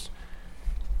it's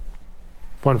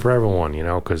fun for everyone,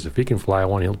 because if he can fly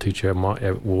one, he'll teach you.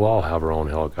 We'll all have our own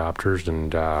helicopters,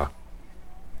 and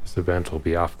this event will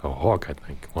be off the hook, I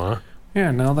think. Huh?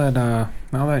 Yeah, now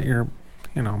that you're,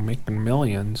 making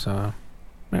millions, off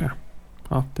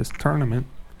this tournament.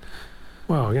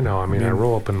 Well, I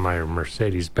roll up in my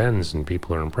Mercedes-Benz and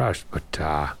people are impressed, but,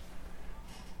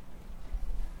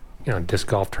 disc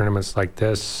golf tournaments like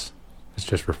this, it's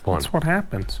just for fun. That's what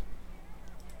happens.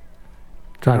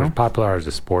 Trying to popularize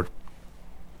the sport.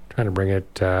 trying to bring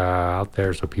it out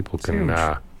there so people can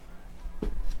got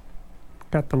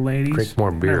the ladies. drink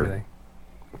more beer. Everything.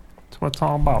 That's what it's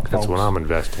all about, That's folks. what I'm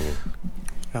investing in.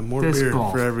 Got more Disc beer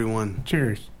golf. for everyone.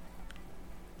 Cheers.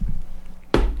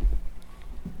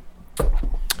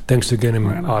 Thanks again,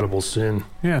 Right on. Audible Sin.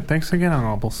 Yeah, thanks again,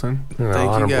 Honorableson. An Thank you,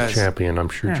 honorable guys. champion. I'm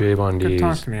sure Yeah, Javon D Good is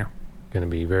talking to you. going to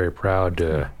be very proud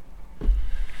to.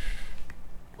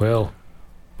 Well,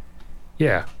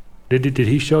 yeah. Did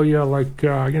he show you, like,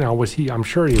 was he? I'm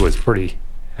sure he was pretty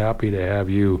happy to have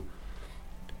you.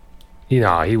 He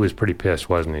was pretty pissed,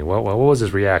 wasn't he? What was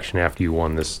his reaction after you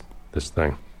won this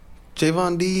thing?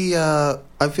 Javon D,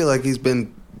 I feel like he's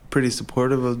been pretty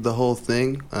supportive of the whole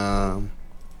thing.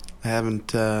 I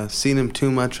haven't seen him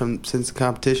too much since the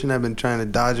competition. I've been trying to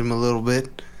dodge him a little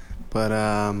bit, but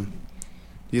I'm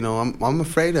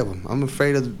afraid of him. I'm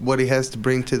afraid of what he has to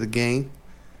bring to the game,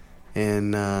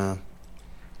 and I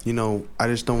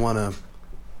just don't want to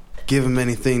give him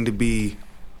anything to be,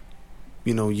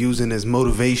 using as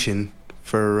motivation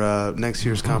for next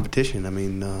year's competition. I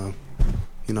mean, I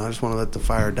just want to let the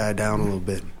fire die down a little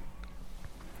bit.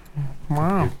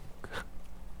 Wow.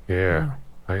 Yeah.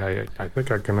 I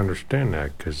think I can understand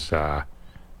that because as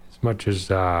much as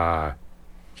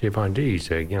Javon D, he's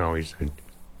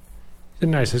the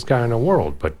nicest guy in the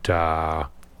world, but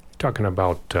talking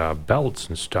about belts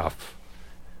and stuff,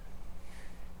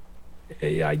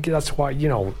 that's why,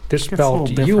 this Gets a belt, little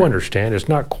you different. understand, it's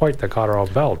not quite the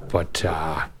Colorado belt, but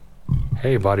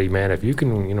hey, buddy, man, if you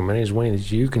can, many as winning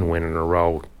as you can win in a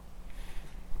row,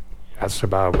 I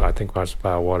think that's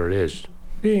about what it is.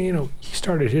 Yeah, he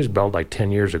started his belt like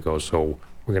 10 years ago, so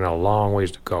we're going to have a long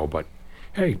ways to go. But,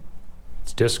 hey,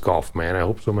 it's disc golf, man. I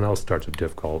hope someone else starts a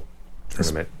disc golf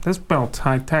tournament. This belt's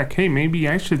high tech. Hey, maybe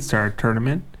I should start a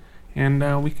tournament,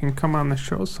 and we can come on the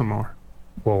show some more.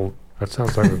 Well, that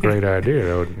sounds like a great idea.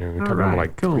 You're talking about right,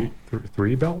 like cool.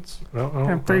 three belts?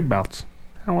 Yeah, 3 belts.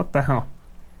 Oh, what the hell?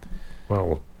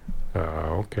 Well,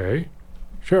 okay.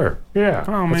 Sure, yeah.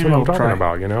 Well, that's maybe what I'm we'll talking try.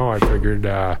 about, I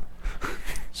figured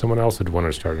someone else would want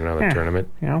to start another Yeah. tournament.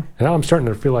 Yeah. And now I'm starting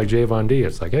to feel like Javon D.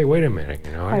 It's like, hey, wait a minute,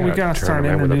 I we got gotta a start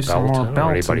tournament with a introducing belt. more I don't know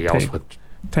belts anybody and else with.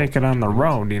 Take it on the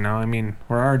road, I mean,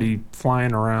 we're already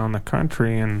flying around the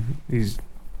country in these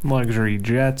luxury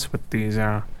jets with these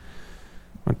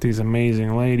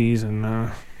amazing ladies, and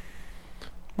might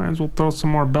as well throw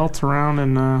some more belts around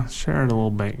and share it a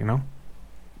little bit,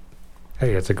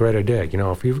 Hey, that's a great idea.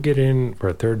 If you get in for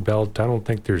a third belt, I don't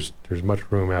think there's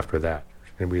much room after that.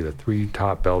 There's going to be the 3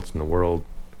 top belts in the world.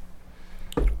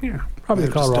 Yeah. Probably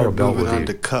the Have to Colorado start belt moving would on be.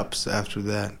 to cups after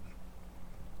that.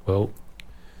 Well,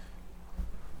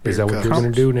 Beer is that what cups. you're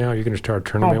going to do now? You're going to start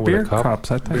a tournament Oh, with beer a cup?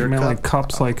 cups. I thought you Beer meant cup. like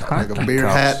cups like hot Like a beer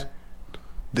cups. hat,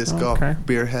 disc golf Okay.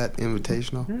 beer hat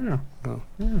invitational. Yeah. Oh.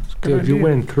 Yeah, it's a good Dude, if you idea.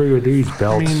 win 3 of these I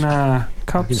belts, mean,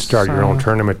 cups. you can start your own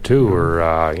tournament too, or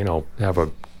have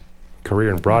a career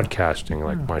in broadcasting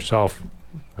like myself.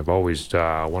 I've always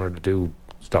wanted to do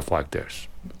stuff like this.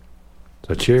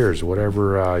 So cheers,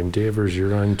 whatever endeavors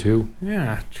you're into.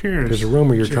 Yeah, cheers. There's a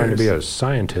rumor you're trying to be Cheers. a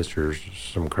scientist or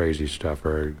some crazy stuff.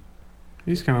 Or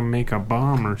He's gonna make a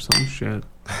bomb or some shit.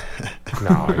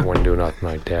 no, he wouldn't do nothing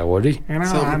like that, would he?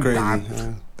 Something I'm crazy. not.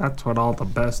 That's what all the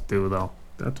best do, though.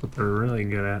 That's what they're really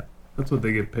good at. That's what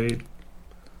they get paid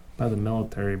by the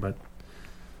military. But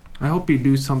I hope you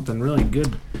do something really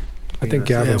good. I think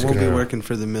Yeah, Gavin's it won't be gonna. working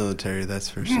for the military, that's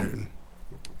for certain.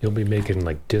 You'll be making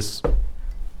like disc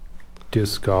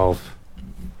golf.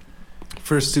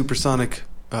 First supersonic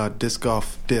disc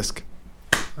golf disc.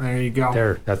 There you go.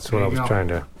 There, that's what There I you was go. trying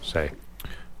to say.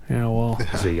 Yeah, well,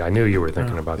 See, I knew you were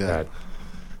thinking about Yeah. that.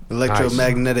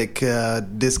 Electromagnetic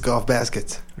disc golf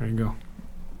baskets. there you go.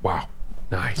 Wow,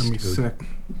 nice, That'd be dude. sick.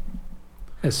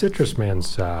 Yeah, Citrus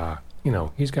Man's,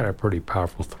 he's got a pretty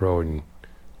powerful throw, and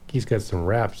he's got some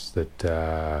raps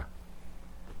that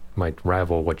might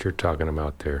rival what you're talking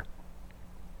about there.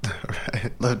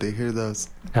 Right. Love to hear those.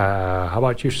 How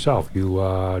about yourself?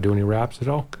 You do any raps at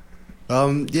all?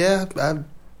 Yeah, I've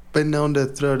been known to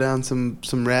throw down some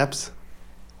raps.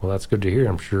 Well, that's good to hear.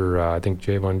 I'm sure. I think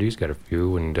Javon D's got a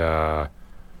few, and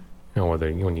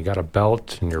whether when you got a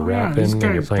belt and you're Yeah, rapping these and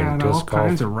you're guys playing got all disc golf.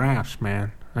 kinds of raps,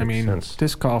 man. I Makes mean, sense.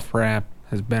 disc golf rap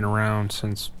has been around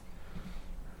since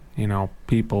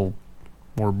people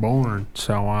were born.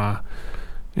 So,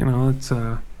 it's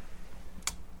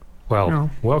Well,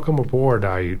 welcome aboard.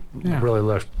 I Yeah. really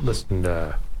love to listen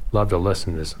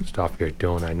to some stuff you're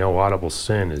doing. I know Audible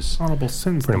Sin is Audible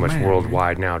Sin's pretty the much man,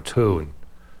 worldwide now too, and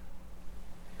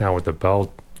now with the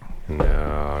belt. And,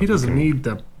 He doesn't you need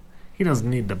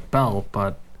the belt,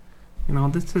 but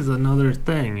this is another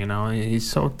thing. He's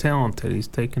so talented. He's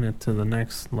taking it to the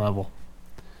next level.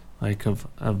 like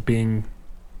of being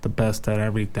the best at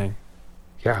everything.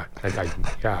 Yeah,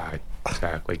 yeah,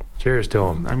 exactly. Cheers to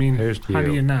him. I mean, cheers to how you.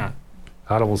 do you not?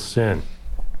 Audible sin.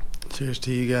 Cheers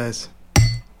to you guys.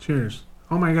 Cheers.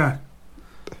 Oh my god.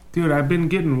 Dude, I've been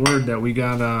getting word that we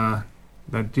got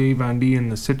that J Von D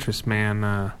and the Citrus Man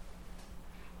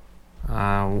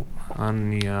on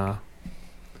the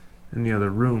in the other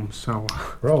room. So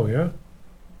Oh, yeah?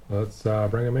 Let's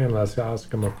bring him in. Let's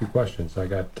ask him a few questions. I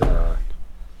got...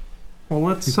 well,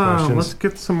 let's Few questions. let's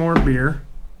get some more beer.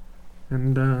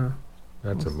 And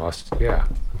That's a must. Yeah,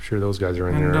 I'm sure those guys are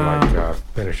in And, there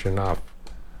finishing off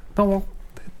don't,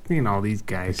 you know, these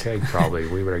the guys. keg. Probably.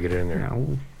 We better get in there.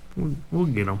 Yeah, we'll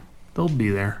get them. They'll be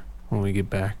there when we get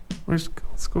back. Let's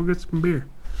go get some beer.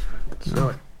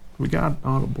 So, We got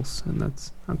audibles, and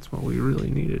that's what we really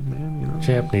needed, man. You know,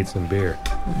 Champ needs some beer.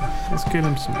 let's get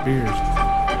him some beers.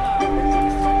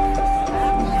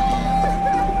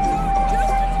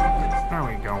 There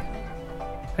we go.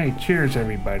 Hey, cheers,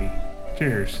 everybody.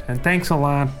 Cheers, and thanks a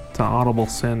lot to Audible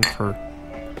Sin for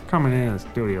coming in the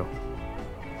studio.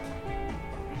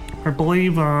 I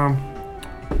believe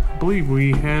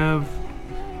we have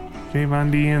J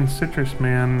Von D and Citrus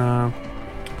Man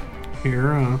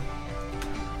here.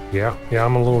 Yeah,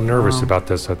 I'm a little nervous about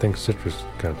this. I think Citrus is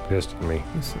kind of pissed at me.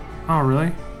 Oh,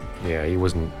 really? Yeah, he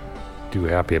wasn't too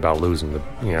happy about losing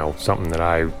something that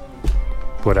I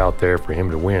put out there for him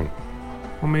to win.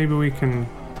 Well, maybe we can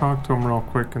talk to him real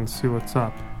quick and see what's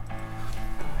up.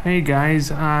 Hey guys,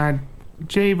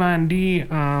 J Von D,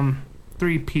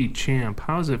 3P champ.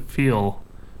 How does it feel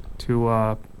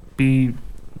to be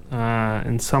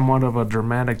in somewhat of a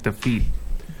dramatic defeat?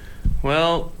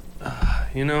 Well,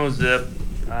 Zip,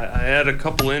 I had a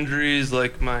couple injuries,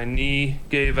 like my knee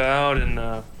gave out,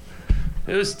 and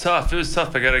it was tough.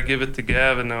 I gotta give it to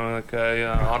Gavin, though. That guy,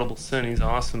 Audible Sin, he's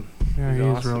awesome. Yeah, he's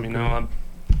awesome. real good.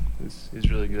 He's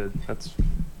really good. That's all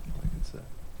I can say.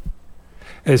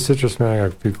 Hey, Citrus Man, I got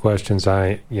a few questions.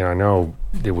 I know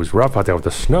it was rough out there with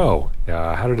the snow.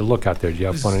 How did it look out there? Did you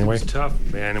have fun anyway? It was tough,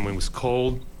 man. And when it was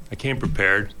cold, I came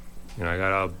prepared. I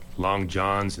got out long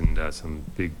johns and some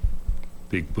big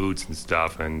boots and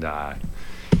stuff. And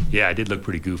yeah, I did look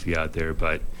pretty goofy out there,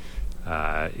 but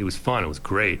it was fun. It was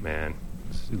great, man.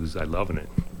 I loving it.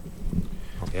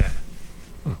 Yeah.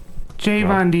 J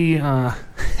Von D,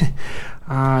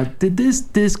 did this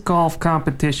disc golf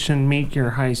competition meet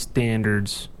your high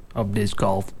standards of disc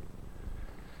golf?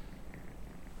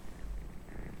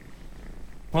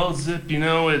 Well, Zip,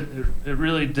 it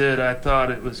really did. I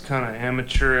thought it was kind of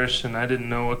amateurish, and I didn't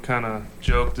know what kind of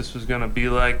joke this was going to be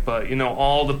like. But,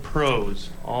 all the pros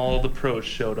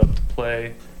showed up to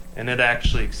play, and it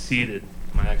actually exceeded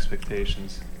my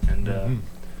expectations. And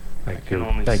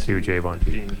Thank you, J Von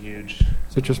D. Being huge.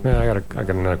 Citrus Man, I got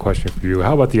another question for you.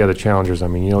 How about the other challengers? I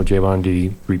mean, J Von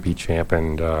D, 3P champ,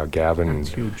 and Gavin.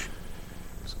 That's huge.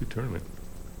 It's a good tournament.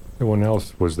 Everyone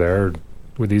else was there.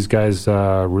 Were these guys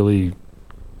really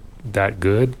that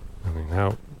good? I mean,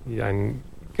 how?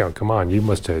 Yeah, come on, you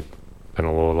must have been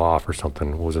a little off or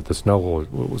something. Was it the snow?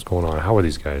 What was going on? How were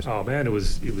these guys? Oh man, it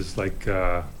was like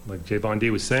J Von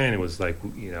D was saying. It was like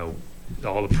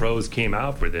all the pros came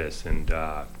out for this, and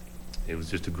it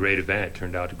was just a great event. It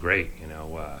turned out great.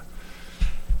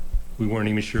 We weren't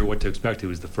even sure what to expect. It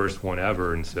was the first one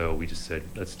ever, and so we just said,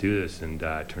 let's do this, and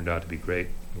it turned out to be great.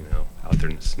 Out there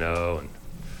in the snow, and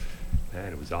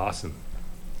man, it was awesome.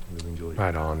 I really enjoyed it.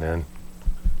 Right on, man.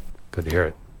 Good to hear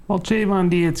it. Well, J Von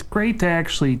D, it's great to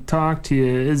actually talk to you.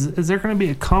 Is there going to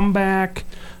be a comeback?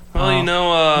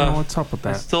 Well, what's up with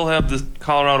I that? still have this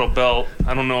Colorado belt.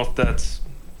 I don't know if that's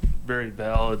very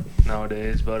valid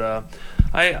nowadays, but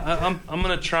I'm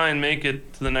gonna try and make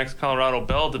it to the next Colorado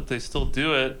belt if they still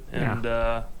do it, and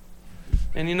I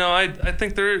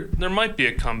think there might be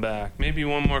a comeback, maybe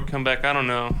one more comeback. I don't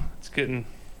know.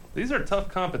 These are tough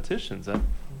competitions.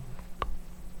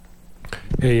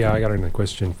 Hey, I got another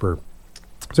question for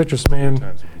Citrus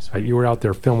Man. You were out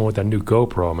there filming with that new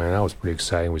GoPro, man. That was pretty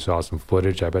exciting. We saw some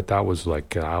footage. I bet that was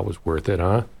was worth it,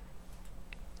 huh?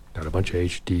 Got a bunch of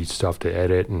HD stuff to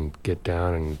edit and get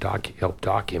down and help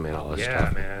document all this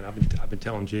stuff. Yeah, man. I've been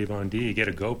telling J Von D to get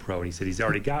a GoPro, and he said he's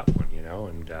already got one,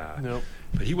 and Nope.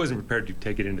 but he wasn't prepared to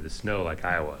take it into the snow like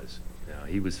I was.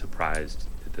 He was surprised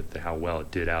at how well it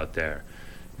did out there.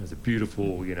 It was a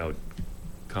beautiful,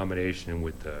 combination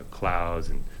with the clouds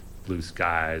and blue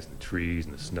skies and the trees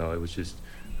and the snow.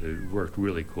 It worked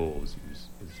really cool. It was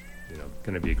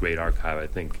going to be a great archive, I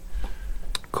think.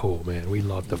 Cool, man. We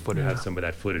love the We'll footage. have some of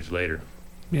that footage later.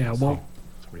 Yeah, well,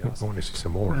 It's pretty I awesome. want to see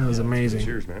some more. that was amazing.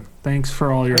 Cheers, man. Thanks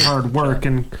for all your hard work,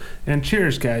 and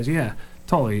cheers, guys. Yeah,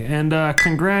 Totally. And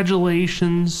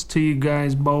congratulations to you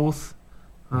guys both.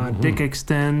 Dick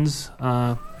Extends.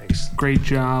 Thanks. Great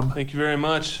job. Thank you very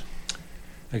much.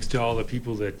 Thanks to all the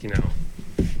people that, it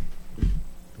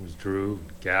was Drew,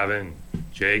 Gavin,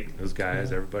 Jake, those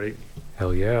guys, everybody.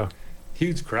 Hell yeah.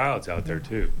 Huge crowds out there,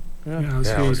 too. Yeah, it's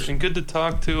Yeah, huge. It's been good to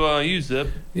talk to you, Zip.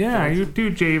 Yeah, you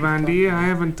too, Javon D. I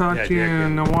haven't talked to you Dick,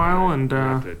 in a while, and we I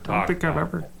have to don't talk think I've about,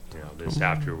 ever. this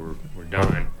after we're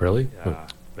done. Really?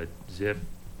 But Zip,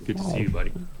 good to see you,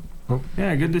 buddy.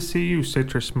 Yeah, good to see you,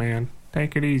 Citrus Man.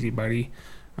 Take it easy, buddy.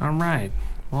 All right.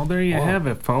 Well, there you have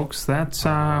it, folks. That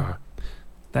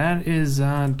is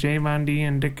Javon D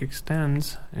and Dick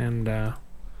Extends, and Yeah,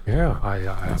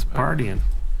 that's partying.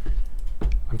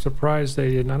 I'm surprised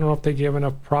they didn't. I don't know if they gave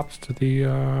enough props to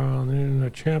the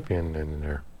champion in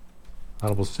there.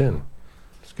 Audible Sin.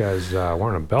 This guy's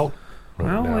wearing a belt right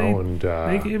Well, now, and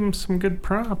They gave him some good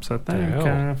props, I think.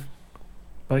 hell.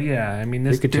 But yeah, I mean,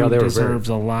 this could tell dude they were deserves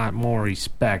a lot more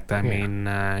respect. I mean,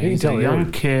 can he's tell a they young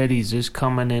were- kid. He's just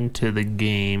coming into the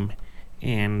game,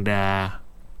 and well,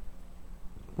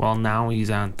 now he's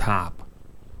on top.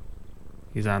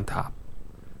 He's on top.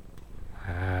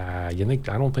 you think?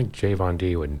 I don't think Javon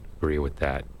D would agree with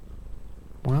that.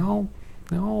 Well,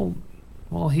 no,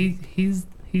 well, he's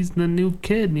the new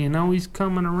kid. He's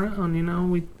coming around.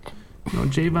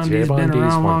 Javon D's Javon been D's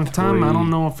around a long won time. I 3. don't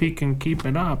know if he can keep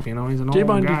it up. He's an old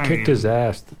Javon guy. D kicked his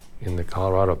ass in the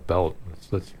Colorado belt.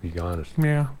 Let's be honest.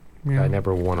 Yeah. I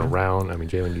never won a round. I mean,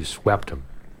 Javon D swept him.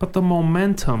 But the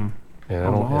momentum And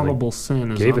of Audible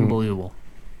Sin is Gavin- unbelievable.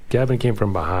 Gavin came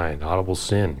from behind. Audible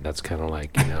Sin. That's kind of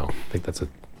like, I think that's a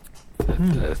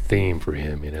theme for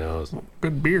him,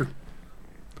 Good beer.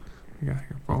 You got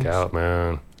here, folks. Look out,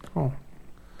 man. Oh.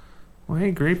 Well,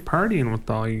 hey, great partying with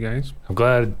all you guys. I'm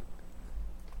glad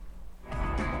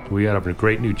we got a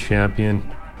great new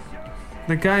champion.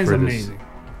 The guy's For this- amazing.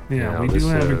 Yeah, we this, do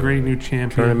have a great new champion.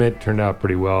 Tournament turned out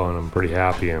pretty well, and I'm pretty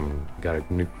happy. I'm got a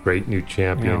great new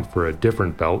champion Yeah. for a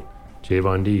different belt.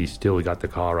 Javon D still got the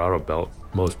Colorado belt,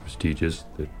 most prestigious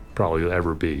that probably will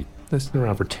ever be. This has been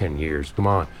around for 10 years. Come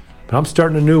on. But I'm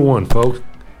starting a new one, folks.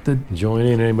 The Join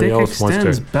in. Anybody Dick else wants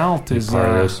Extends to belt be is part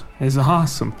of this?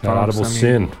 awesome. Got folks. Audible I mean,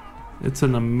 Sin. It's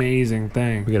an amazing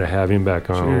thing. We're going to have him back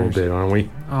on a little Cheers. bit, aren't we?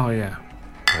 Oh, yeah.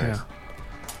 Nice. Yeah.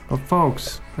 Well,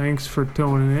 folks, thanks for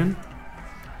tuning in.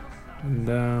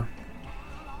 And,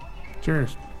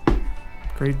 cheers.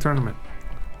 Great tournament.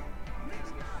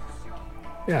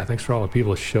 Yeah, thanks for all the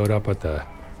people that showed up at the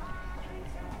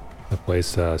place.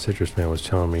 Citrus Man was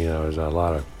telling me there was a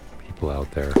lot of people out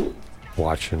there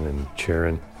watching and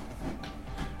cheering.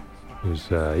 It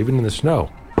was even in the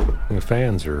snow. And the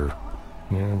fans are,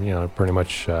 pretty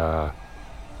much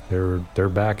they're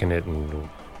backing it. And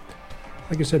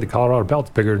like I said, the Colorado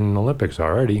belt's bigger than the Olympics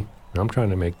already. And I'm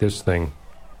trying to make this thing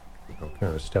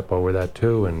kind of step over that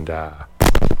too and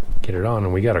get it on.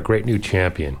 And we got a great new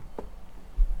champion.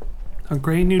 A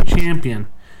great new champion.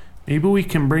 Maybe we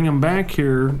can bring him back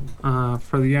here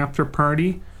for the after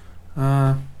party.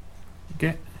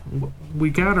 We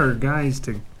got our guys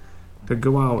to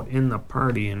go out in the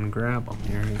party and grab them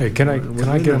here. Hey, can I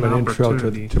give him an intro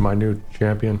opportunity. to my new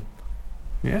champion?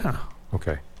 Yeah.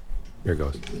 Okay, here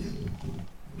goes.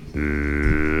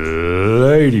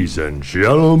 Ladies and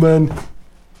gentlemen,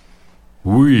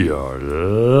 we are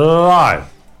live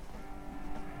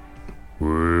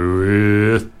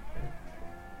with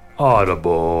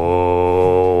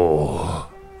Audible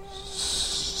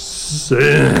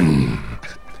Sin.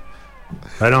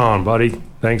 Right on, buddy.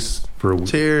 Thanks for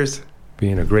Cheers.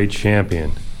 being a great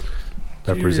champion,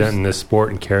 representing this sport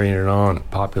and carrying it on,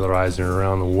 popularizing it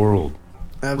around the world.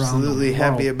 Absolutely Round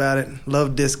of happy about it.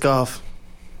 Love disc golf.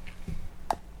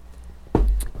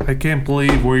 I can't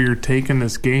believe where you're taking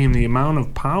this game. The amount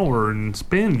of power and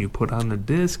spin you put on the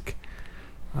disc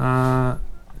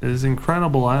is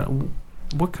incredible.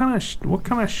 What kind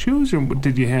of shoes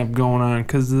did you have going on?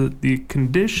 Because the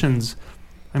conditions.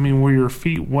 I mean, were your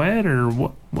feet wet or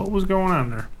what was going on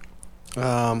there?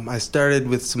 I started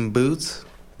with some boots,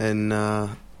 and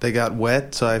they got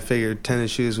wet, so I figured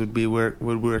tennis shoes would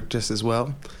work just as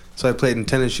well. So I played in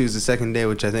tennis shoes the second day,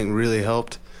 which I think really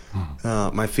helped.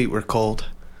 My feet were cold,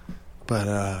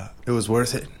 but it was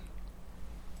worth it.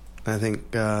 I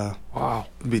think Wow.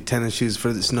 it'd be tennis shoes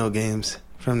for the snow games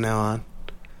from now on.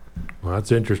 Well,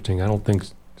 that's interesting. I don't think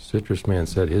Citrus Man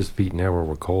said his feet never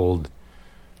were cold.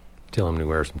 Tell him to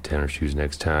wear some tennis shoes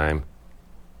next time.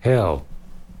 Hell,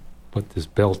 put this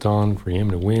belt on for him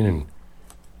to win, and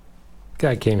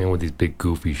guy came in with these big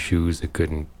goofy shoes that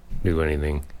couldn't do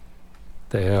anything.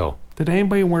 The hell? Did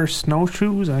anybody wear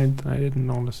snowshoes? I didn't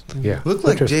notice. Yeah. Looked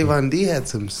like Interesting. Javon D had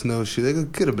some snowshoes. They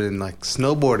could have been like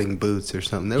snowboarding boots or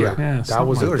something. They Yeah, were, Yeah, that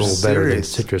was a they were little better than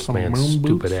serious. Citrus Some Man's moon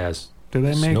stupid boots? ass. Do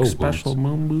they make Snow special boots.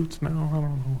 moon boots now?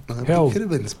 I don't know. Hell. They could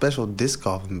have been special disc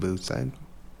golfing boots. I'd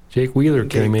Jake Wheeler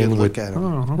get a came good in look with at them.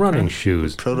 Oh, okay. running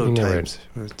shoes. He never had Prototypes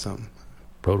or something.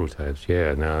 prototypes,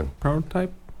 yeah. No,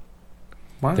 Prototype?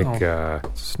 Wow. I think,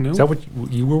 Snoop? is that what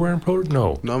you were wearing?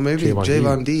 No. No, maybe Javon D.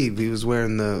 Javon D. He was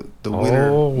wearing the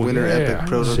Oh, winter yeah. epic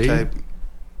prototype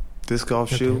disc golf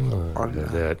shoe.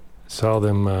 That saw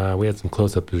them. We had some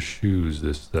close up of shoes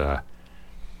this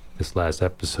last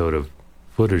episode of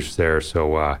footage there. So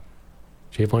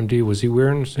Javon D, was he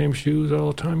wearing the same shoes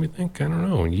all the time? You think? I don't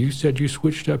know. And you said you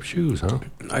switched up shoes, huh?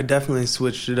 I definitely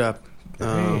switched it up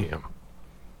Damn.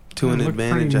 to an It looked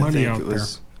advantage. pretty I muddy think out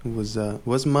it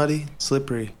was muddy,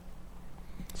 slippery.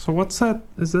 So what's that?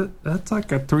 That's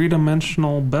like a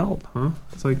 3-dimensional belt, huh?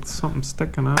 It's like something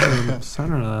sticking out of the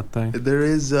center of that thing. There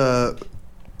is there's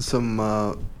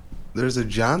a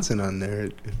Johnson on there.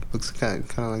 It looks kind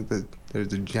of like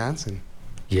there's a Johnson.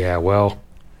 Yeah. Well,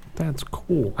 That's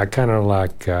cool. I kind of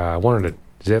like. I wanted to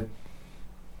zip.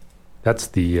 That's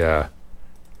the.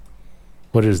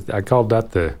 What is? I called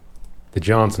that the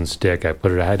Johnson stick. I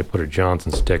had to put a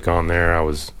Johnson stick on there. I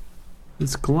was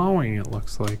It's glowing, it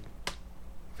looks like.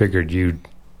 figured you'd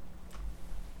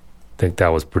think that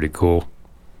was pretty cool.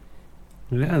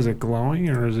 Yeah, is it glowing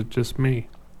or is it just me?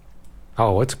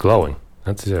 Oh, it's glowing.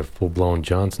 That's a full-blown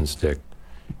Johnson stick.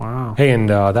 Wow. Hey, and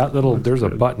that little, That's there's a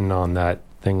good. button on that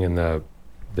thing that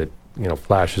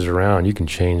flashes around. You can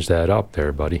change that up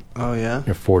there, buddy. Oh yeah.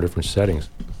 There are 4 different settings.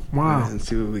 Wow. Let's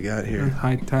see what we got here.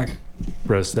 High tech.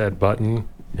 Press that button,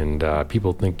 and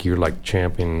people think you're like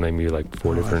champion maybe like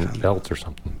 4 Oh, I different found belts or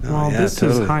something. Oh, Well, yeah, this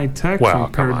totally. is high tech Well,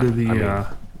 compared come to on. the I mean,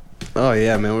 Oh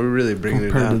yeah, man, we're really bringing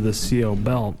it compared to down. the CO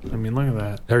belt. I mean, look at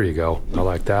that. There you go. I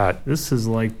like that. This is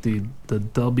like the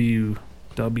WWE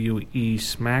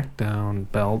SmackDown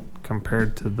belt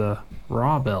compared to the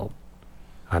Raw belt.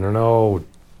 I don't know.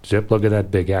 Zip, look at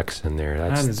that big X in there.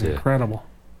 That is incredible.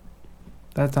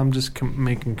 I'm just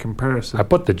making comparisons. I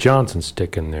put the Johnson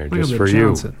stick in there Look just at for the you.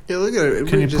 Johnson. Yeah, look at it.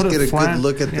 Can We you just put it get a flat? good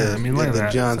look at Yeah, the I mean, look at at the that.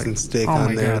 It's Johnson like- stick oh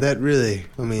on my there. God. That really,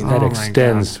 I mean, Oh That my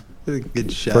extends a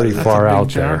good shot. pretty of that. far Big out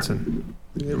there. Johnson.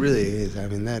 It really is. I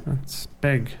mean, that. That's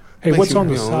big. Hey, makes what's you, on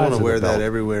the I sides want of to wear the belt? that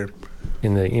everywhere.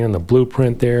 In the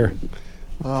blueprint there.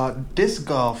 Disc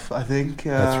golf, I think.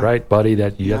 That's right, buddy.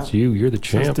 That's you. You're the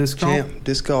Says champ. disc golf?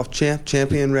 Disc golf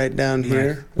champion right down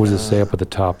here. What does it say up at the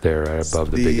top there, right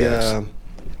above the big X?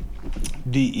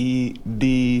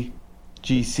 DEDGC.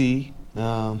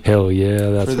 Hell yeah,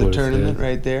 that's For the what tournament it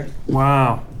right there.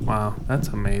 Wow, that's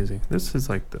amazing. This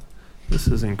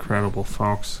is incredible,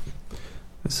 folks.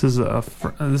 This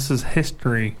is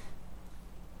history.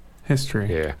 History.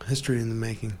 says. Yeah. History in the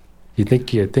making. You think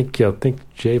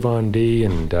Javon D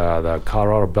and the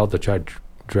Colorado belt to try to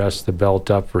dress the belt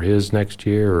up for his next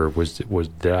year, or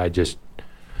did I just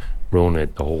ruin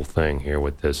it the whole thing here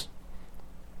with this?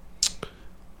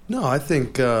 No, I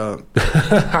think No,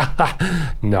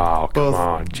 come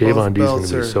on. Javon D's going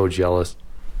to be so jealous.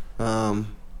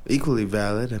 equally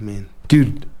valid. I mean,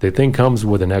 Dude, the thing comes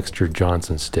with an extra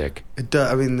Johnson stick. it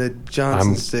does. I mean, the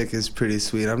Johnson stick is pretty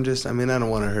sweet. I don't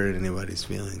want to hurt anybody's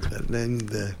feelings, but then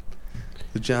the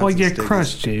Johnson Well, you stick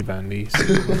crushed Javon D.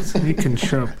 So you can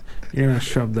shove. You're gonna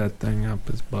shove that thing up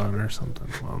his butt or something.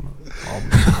 Well,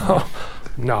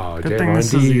 No, good thing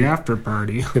this Javon is D. the after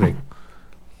party.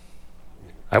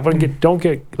 I wouldn't don't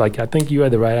get, like, I think you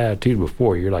had the right attitude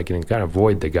before. You're like, going to kind of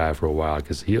avoid the guy for a while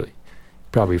because he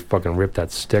probably fucking ripped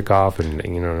that stick off and, I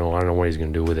don't know what he's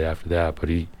going to do with it after that. But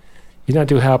he's not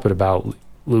too happy about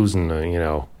losing,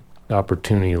 the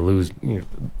opportunity to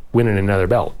winning another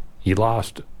belt. He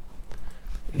lost.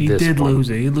 He this did one. lose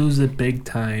it. He lose it big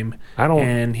time. I don't.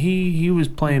 And he was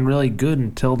playing really good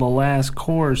until the last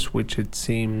course, which it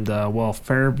seemed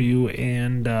Fairview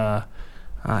and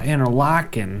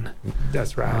Interlaken.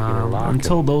 That's right. Interlaken.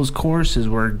 Until those courses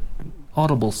where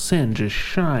Audible Sin just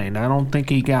shined. I don't think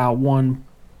he got one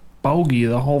bogey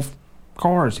the whole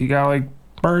course. He got like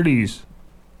birdies.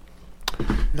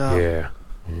 Yeah.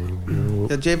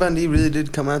 Yeah, Javon D really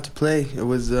did come out to play. It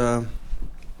was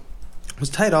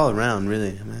tight all around,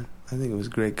 really. I think it was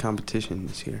great competition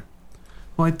this year.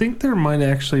 Well, I think there might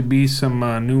actually be some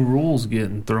new rules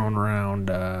getting thrown around,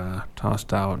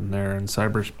 tossed out in there in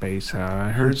cyberspace.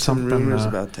 I heard Some something. rumors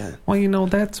about that. Well,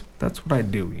 that's what I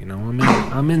do.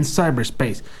 I'm in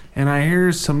cyberspace, and I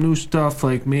hear some new stuff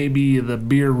like maybe the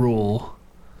beer rule.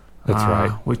 That's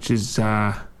right. Which is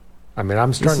I'm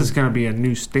this starting. is going to be a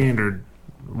new standard.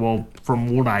 Well,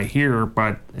 from what I hear,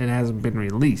 but it hasn't been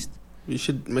released. You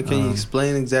should. Can you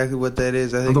explain exactly what that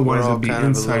is? I think Otherwise we're all it'd be kind of a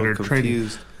insider little trading.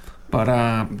 confused But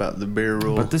about the beer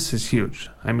rule. but this is huge.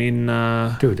 I mean,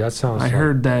 Dude, that sounds I like,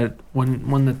 heard that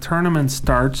when the tournament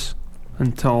starts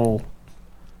until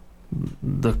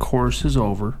the course is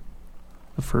over,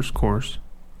 the first course,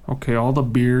 okay, all the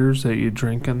beers that you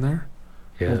drink in there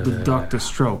will deduct a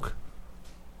stroke.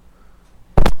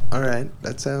 All right,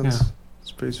 that sounds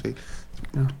it's pretty sweet.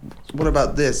 Yeah. What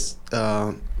about this?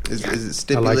 Is it I like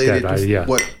stipulated that. Yeah.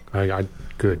 what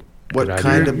Good. what Good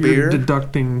kind idea. of beer? You're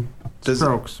deducting Does-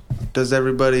 strokes. Does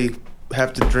everybody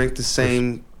have to drink the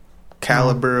same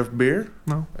caliber of beer?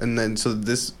 No. And then so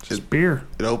this Just beer.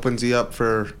 it opens you up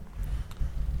for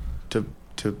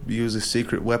to use a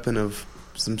secret weapon of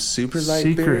some super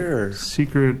light beer or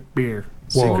Secret beer.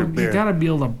 Well, secret beer. You gotta be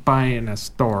able to buy it in a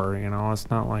store, you know. It's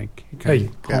not like you can Hey.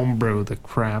 homebrew the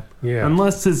crap. Yeah.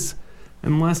 Unless it's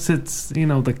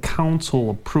the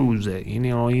council approves it. You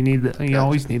know, you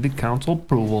always need the council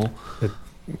approval.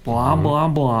 Blah blah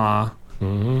blah.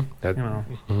 Mm-hmm. That, You know.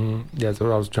 mhm. That's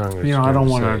what I was trying to. You know, I don't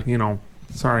want want to.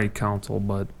 Sorry, council,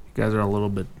 but you guys are a little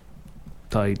bit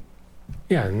tight.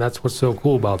 Yeah, and that's what's so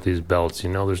cool about these belts.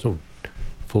 There's no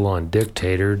full-on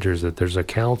dictator. There's a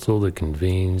council that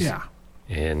convenes. Yeah.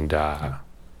 And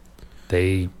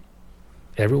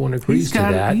everyone agrees to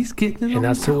that. He's getting his And own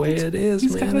that's the way council. it is,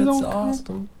 He's man. got his It's own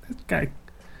awesome. This guy.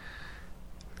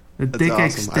 The That's Dick awesome. I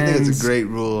think it's Extends a great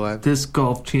rule. Disc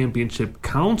Golf Championship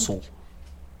Council.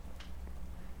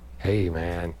 Hey,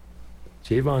 man.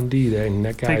 Javon D,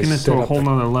 that guy Taking it to a whole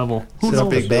nother level. Who It's a up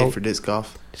knows? big the day belt. for disc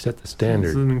golf. set the It's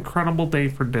standard. an incredible day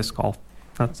for disc golf.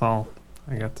 That's all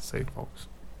I got to say, folks.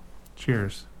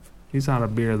 Cheers. He's out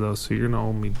of beer, though, so you're going to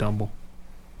owe me double.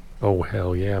 Oh,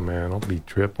 hell yeah, man. I'll be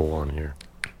triple on here.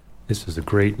 This is a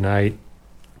great night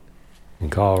in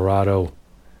Colorado.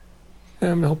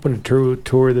 I'm hoping to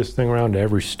tour this thing around to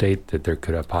every state that there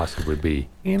could possibly be.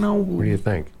 What do you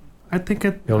think? I think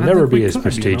It'll I never think we be as could,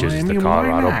 prestigious as the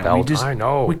Colorado why not? belt. I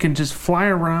know. We can just fly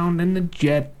around in the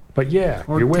jet. But yeah,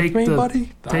 Or you're with take me, the- buddy?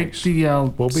 Take Thanks. the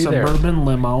We'll be there. suburban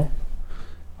limo.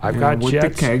 I've you got know, with the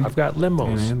jets. keg. I've got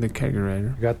limos. And the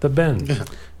kegerator. I got the Benz.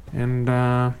 And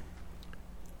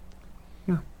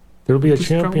There'll be a just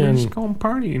champion. Just go and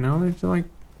party,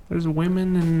 there's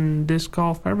women and disc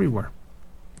golf everywhere.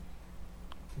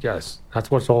 Yes, that's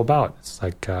what it's all about. It's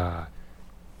like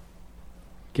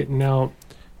getting out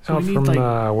So we from need,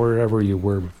 wherever you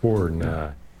were before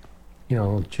and,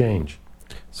 change.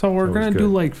 So we're It's gonna always do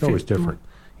good. like It's always different.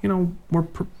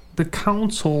 The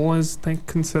council is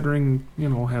considering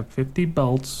have 50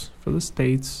 belts for the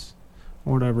states,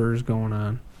 or whatever is going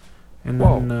on, and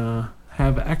then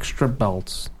have extra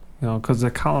belts. Because the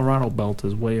Colorado belt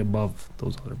is way above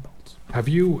those other belts. Have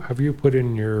you put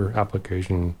in your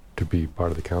application to be part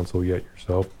of the council yet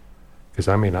yourself? Because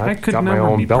I I've could got my never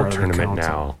own be belt part of the tournament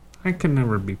council. now. I can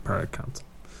never be part of council.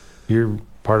 You're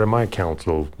part of my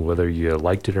council, whether you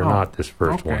liked it or not. This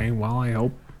first one. Okay, well I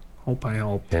hope I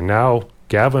help. And now,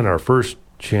 Gavin, our first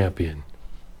champion.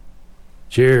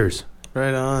 Cheers.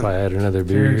 Right on. If I had another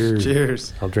beer here,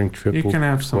 Cheers. I'll drink triple. You can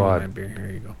have some quad. of my beer.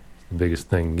 Here you go. The biggest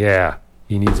thing. Yeah,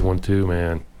 he needs one too,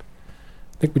 man.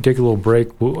 I think we take a little break.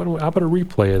 How about a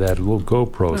replay of that, a little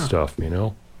GoPro stuff,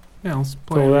 Yeah, let's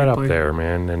play Throw that replay. up there,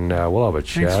 man, and we'll have a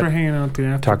Thanks chat. for hanging out the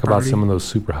after Talk about party. some of those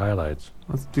super highlights.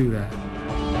 Let's do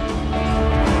that.